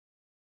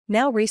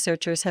 Now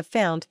researchers have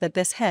found that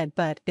this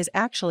headbutt is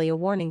actually a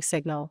warning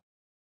signal.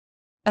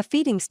 A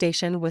feeding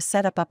station was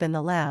set up in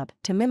the lab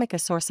to mimic a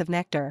source of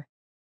nectar.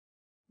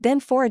 Then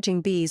foraging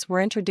bees were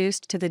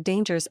introduced to the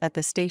dangers at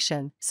the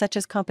station, such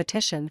as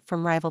competition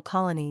from rival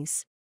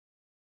colonies.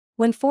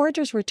 When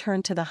foragers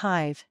returned to the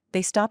hive,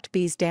 they stopped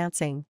bees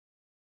dancing.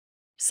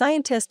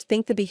 Scientists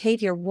think the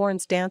behavior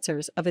warns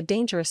dancers of a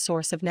dangerous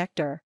source of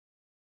nectar.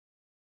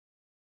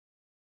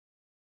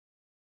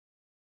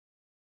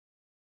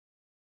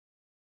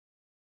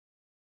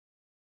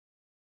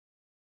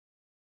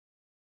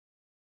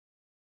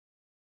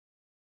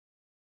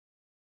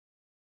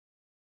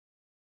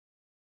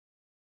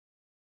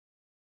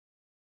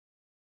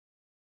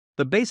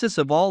 The basis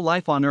of all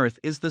life on Earth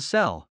is the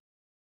cell.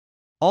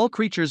 All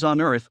creatures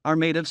on Earth are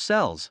made of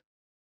cells.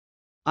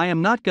 I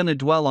am not going to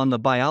dwell on the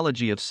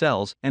biology of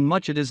cells, and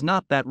much it is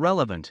not that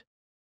relevant.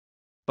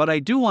 But I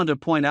do want to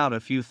point out a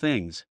few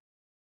things.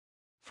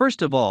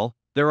 First of all,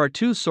 there are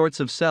two sorts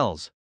of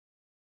cells.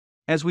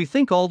 As we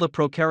think all the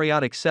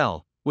prokaryotic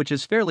cell, which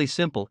is fairly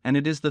simple and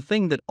it is the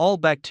thing that all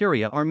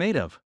bacteria are made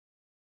of.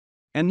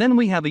 And then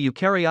we have a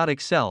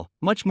eukaryotic cell,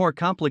 much more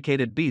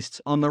complicated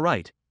beasts on the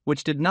right,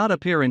 which did not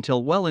appear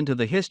until well into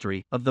the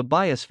history of the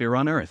biosphere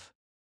on Earth.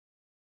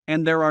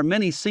 And there are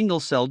many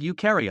single-celled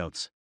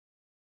eukaryotes.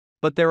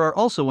 But there are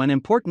also an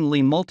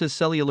importantly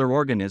multicellular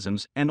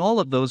organisms, and all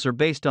of those are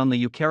based on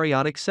the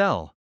eukaryotic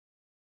cell.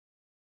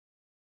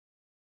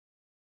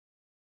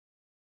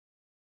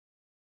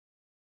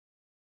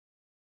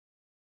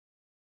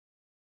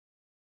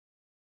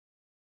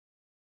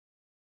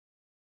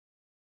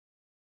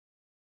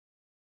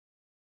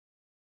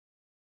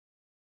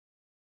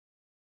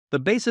 The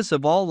basis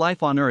of all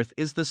life on Earth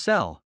is the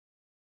cell.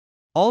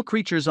 All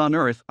creatures on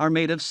Earth are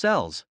made of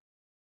cells.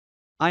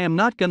 I am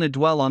not going to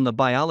dwell on the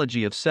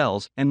biology of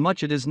cells, and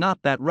much it is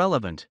not that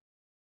relevant.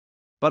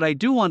 But I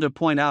do want to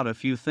point out a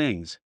few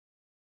things.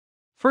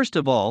 First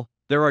of all,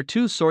 there are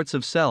two sorts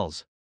of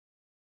cells.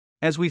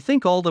 As we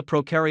think all the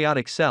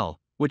prokaryotic cell,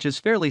 which is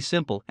fairly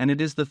simple and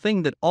it is the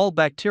thing that all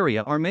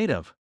bacteria are made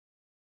of.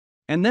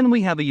 And then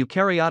we have a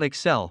eukaryotic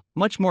cell,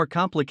 much more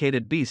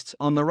complicated beasts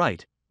on the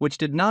right, which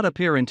did not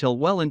appear until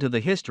well into the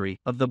history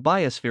of the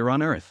biosphere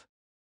on Earth.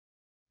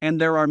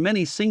 And there are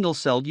many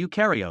single-celled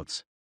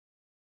eukaryotes.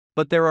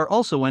 But there are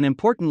also an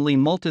importantly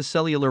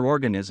multicellular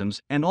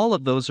organisms, and all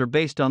of those are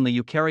based on the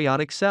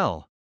eukaryotic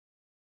cell.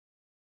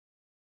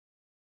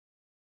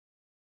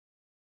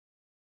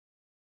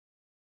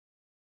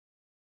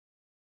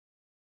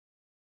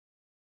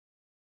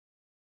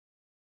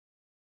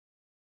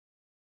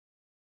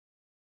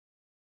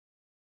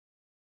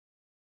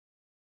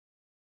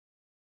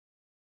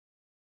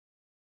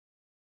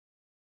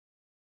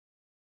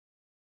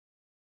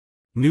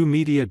 New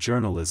media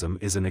journalism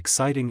is an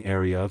exciting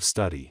area of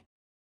study.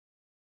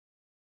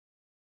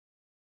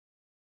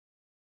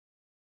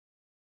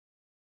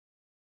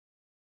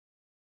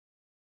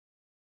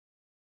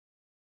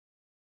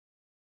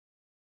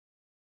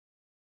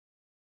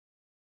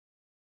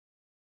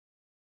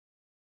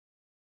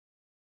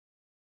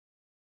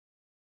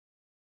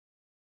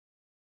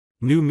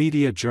 New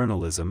media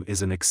journalism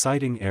is an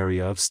exciting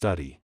area of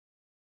study.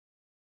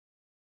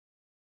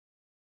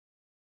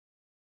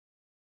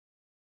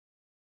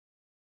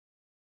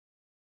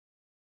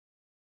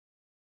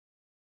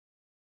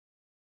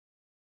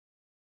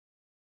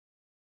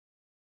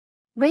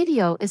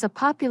 Radio is a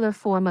popular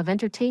form of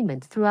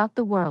entertainment throughout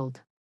the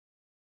world.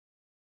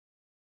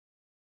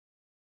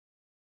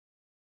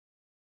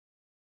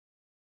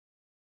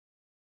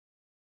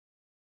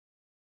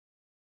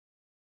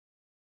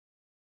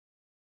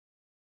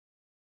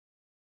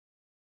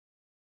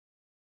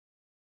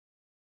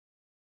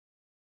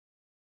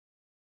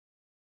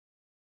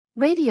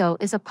 Radio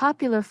is a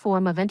popular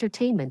form of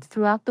entertainment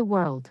throughout the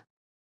world.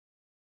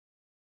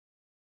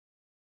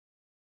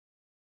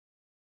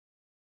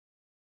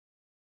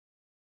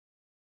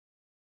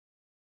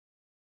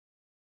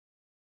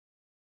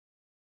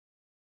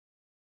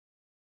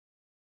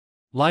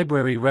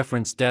 Library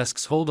reference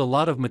desks hold a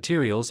lot of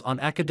materials on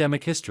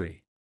academic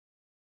history.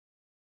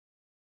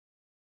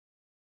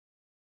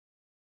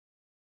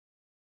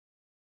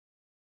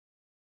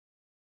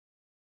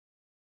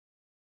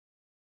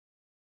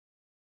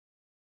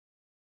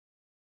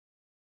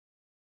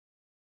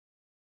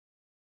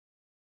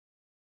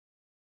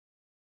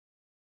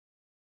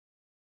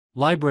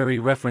 Library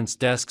reference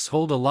desks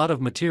hold a lot of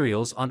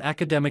materials on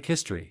academic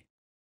history.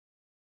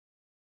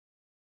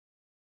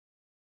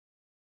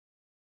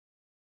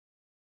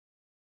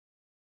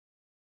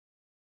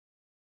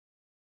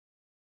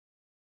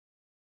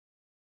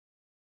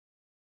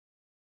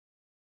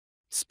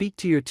 Speak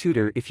to your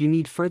tutor if you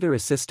need further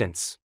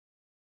assistance.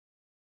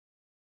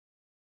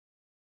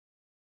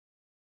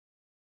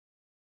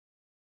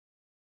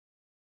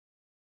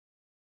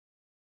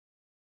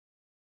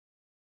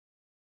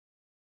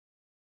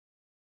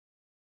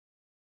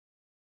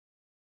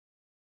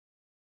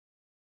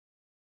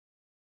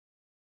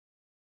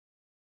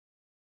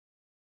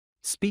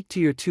 Speak to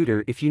your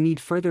tutor if you need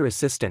further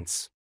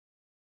assistance.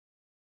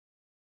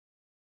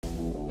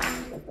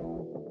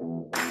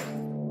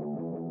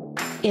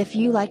 If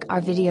you like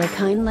our video,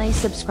 kindly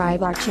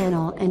subscribe our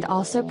channel and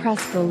also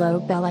press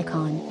below bell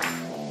icon.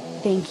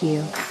 Thank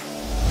you.